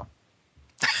air show.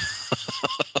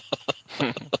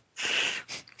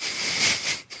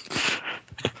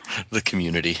 The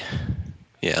community.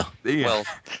 Yeah. Yeah. Well,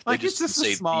 Like, they it's just a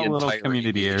say small the little entire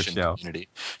community air aviation show. Community.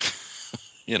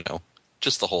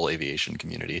 Just the whole aviation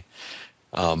community.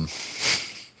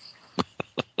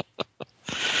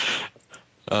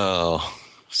 Oh,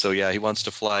 so yeah, he wants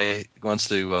to fly. He wants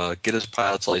to get his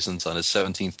pilot's license on his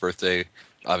 17th birthday,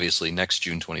 obviously next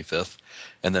June 25th,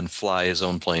 and then fly his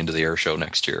own plane to the air show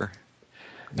next year.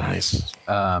 Nice.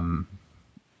 How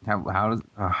does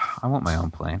I want my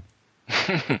own plane.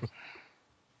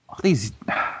 All these.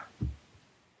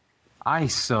 I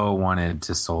so wanted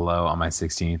to solo on my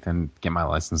 16th and get my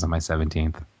license on my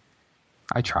 17th.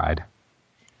 I tried.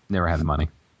 Never had the money.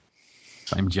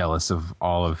 I'm jealous of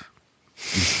all of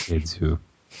these kids who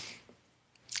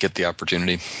get the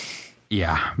opportunity.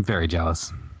 Yeah, I'm very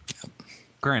jealous. Yep.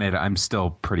 Granted, I'm still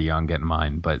pretty young getting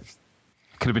mine, but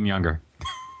could have been younger.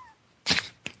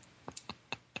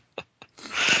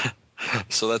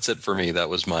 So that's it for me. That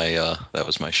was my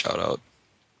shout out.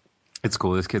 It's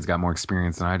cool. This kid's got more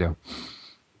experience than I do.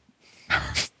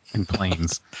 In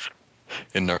planes.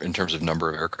 In terms of number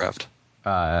of aircraft?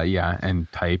 Yeah, and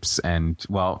types. And,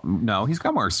 well, no, he's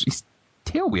got more. He's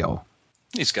tailwheel.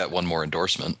 He's got one more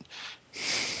endorsement.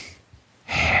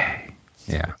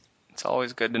 Yeah. It's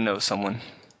always good to know someone.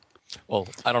 Well,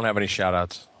 I don't have any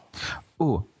shout-outs.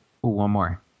 Ooh, one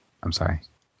more. I'm sorry.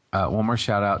 One more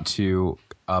shout-out to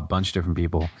a bunch of different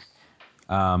people.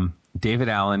 David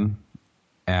Allen,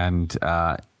 and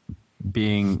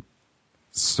being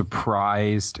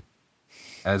surprised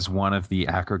as one of the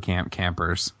Acrocamp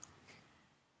campers,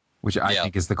 which I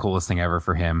think is the coolest thing ever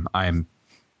for him. I'm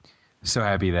so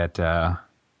happy that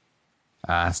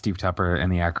Steve Tupper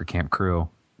and the Acrocamp crew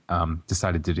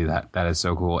decided to do that. That is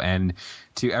so cool. And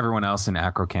to everyone else in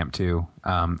Acrocamp too,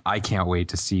 I can't wait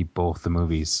to see both the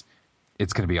movies.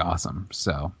 It's going to be awesome.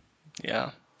 So,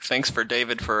 yeah. Thanks for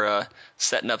David for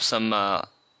setting up some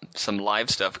live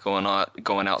stuff going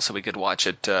out so we could watch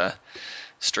it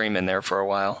streaming there for a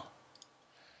while.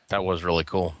 That was really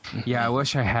cool. Yeah, I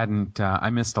wish I hadn't. I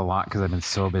missed a lot because I've been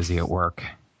so busy at work.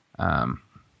 I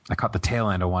caught the tail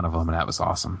end of one of them, and that was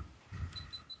awesome.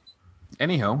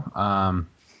 Anyhow,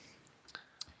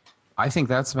 I think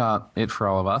that's about it for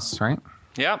all of us, right?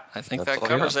 Yeah, I think that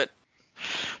covers it.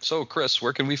 So, Chris,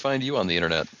 where can we find you on the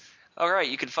internet? All right,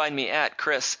 you can find me at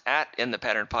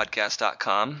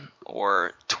chris@inthepatternpodcast.com,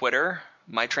 or Twitter,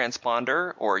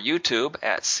 MyTransponder, or YouTube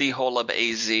at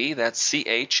CHOLUBAZ. That's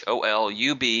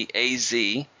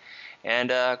CHOLUBAZ.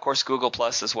 And, of course, Google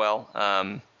Plus as well.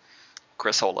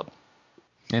 Chris Holub.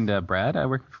 And, Brad,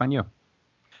 where can we find you?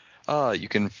 You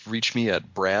can reach me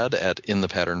at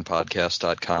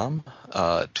brad@inthepatternpodcast.com,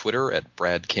 Twitter at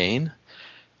Brad Kane,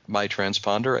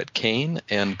 MyTransponder at Kane,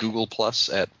 and Google Plus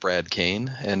at Brad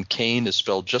Kane. And Kane is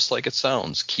spelled just like it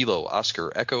sounds: Kilo,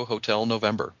 Oscar, Echo, Hotel,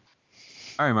 November.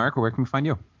 All right, Mark, where can we find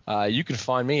you? You can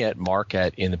find me at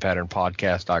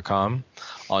mark@inthepatternpodcast.com,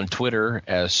 on Twitter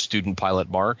as Student Pilot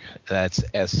Mark. That's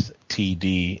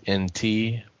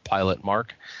STDNT Pilot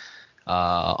Mark.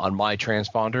 On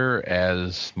MyTransponder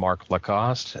as Mark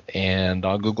Lacoste, and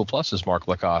on Google Plus as Mark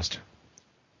Lacoste.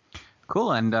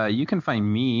 Cool, and you can find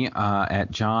me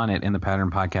at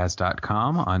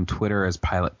john@inthepatternpodcast.com, on Twitter as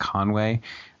Pilot Conway.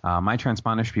 My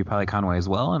transponder should be Pilot Conway as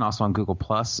well, and also on Google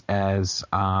Plus as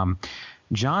John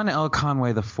L.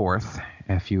 Conway IV,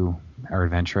 if you are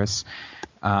adventurous.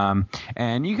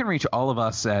 And you can reach all of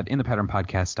us at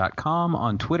inthepatternpodcast.com,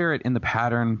 on Twitter at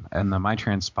InThePattern, and the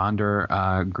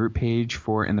MyTransponder group page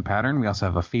for In the Pattern. We also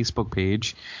have a Facebook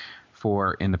page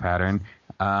for In the Pattern.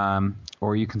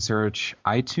 Or you can search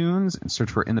iTunes and search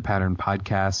for In the Pattern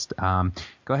Podcast.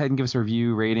 Go ahead and give us a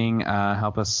review, rating,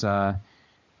 help us spread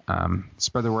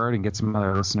the word and get some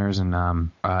other listeners, and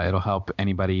it'll help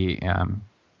anybody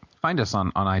find us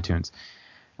on iTunes.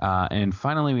 And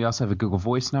finally, we also have a Google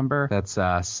Voice number. That's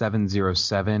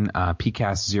 707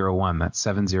 PCAST01. That's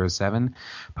 707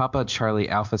 Papa Charlie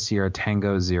Alpha Sierra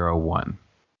Tango 01.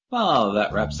 Well,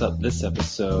 that wraps up this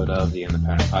episode of the In the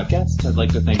Pattern Podcast. I'd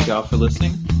like to thank you all for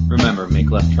listening. Remember,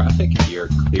 make left traffic and you're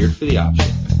cleared for the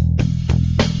option.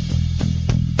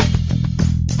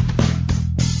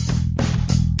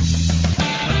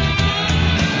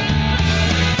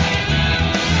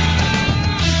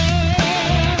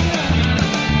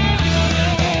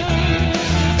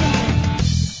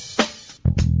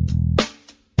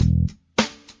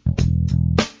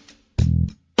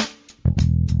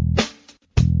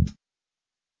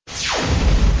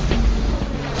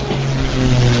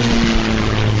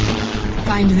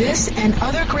 Find this and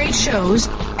other great shows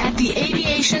at the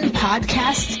Aviation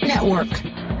Podcast Network.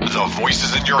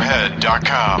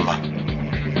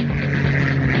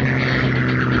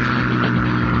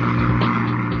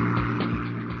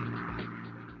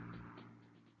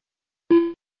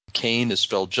 Kane is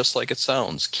spelled just like it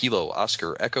sounds: Kilo,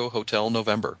 Oscar, Echo, Hotel,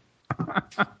 November. That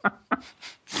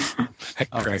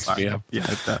cracks me up. Yeah,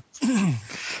 it does.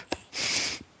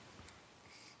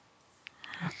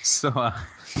 So,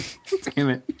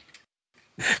 damn it.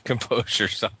 Compose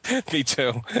yourself. Me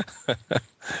too.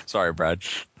 Sorry, Brad.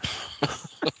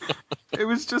 It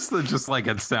was just like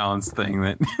it sounds thing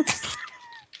that.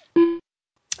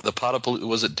 The Potapalooza,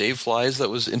 was it Dave Flies that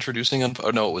was introducing on?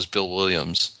 Oh no, it was Bill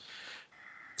Williams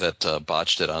that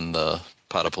botched it on the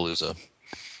Potapalooza.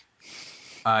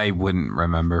 I wouldn't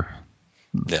remember.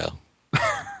 Yeah.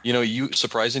 You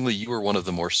surprisingly, you were one of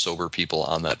the more sober people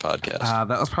on that podcast.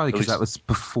 That was probably because that was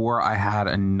before I had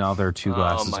another 2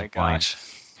 glasses of wine. gosh.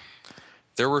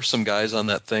 There were some guys on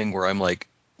that thing where I'm like,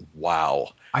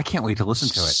 wow. I can't wait to listen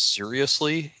to it.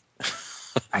 Seriously?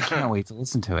 I can't wait to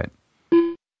listen to it.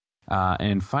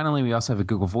 And finally, we also have a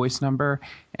Google Voice number.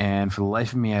 And for the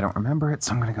life of me, I don't remember it,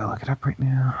 so I'm going to go look it up right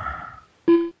now.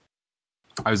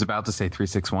 I was about to say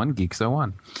 361 Geeks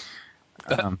 01.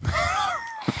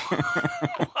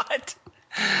 What?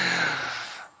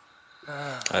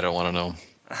 I don't want to know.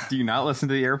 Do you not listen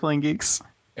to the Airplane Geeks?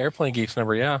 Airplane Geeks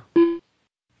number, yeah.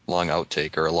 Long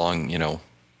outtake or a long,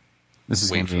 This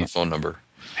is wait going for to the be phone number.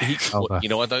 You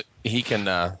know what? Though? He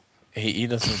can. He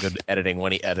does some good editing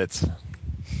when he edits.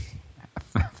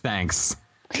 Thanks.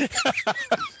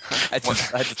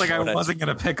 It's like I wasn't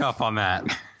going to pick up on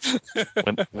that.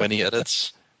 When he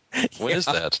edits? When is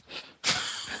that?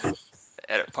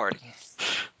 Edit party.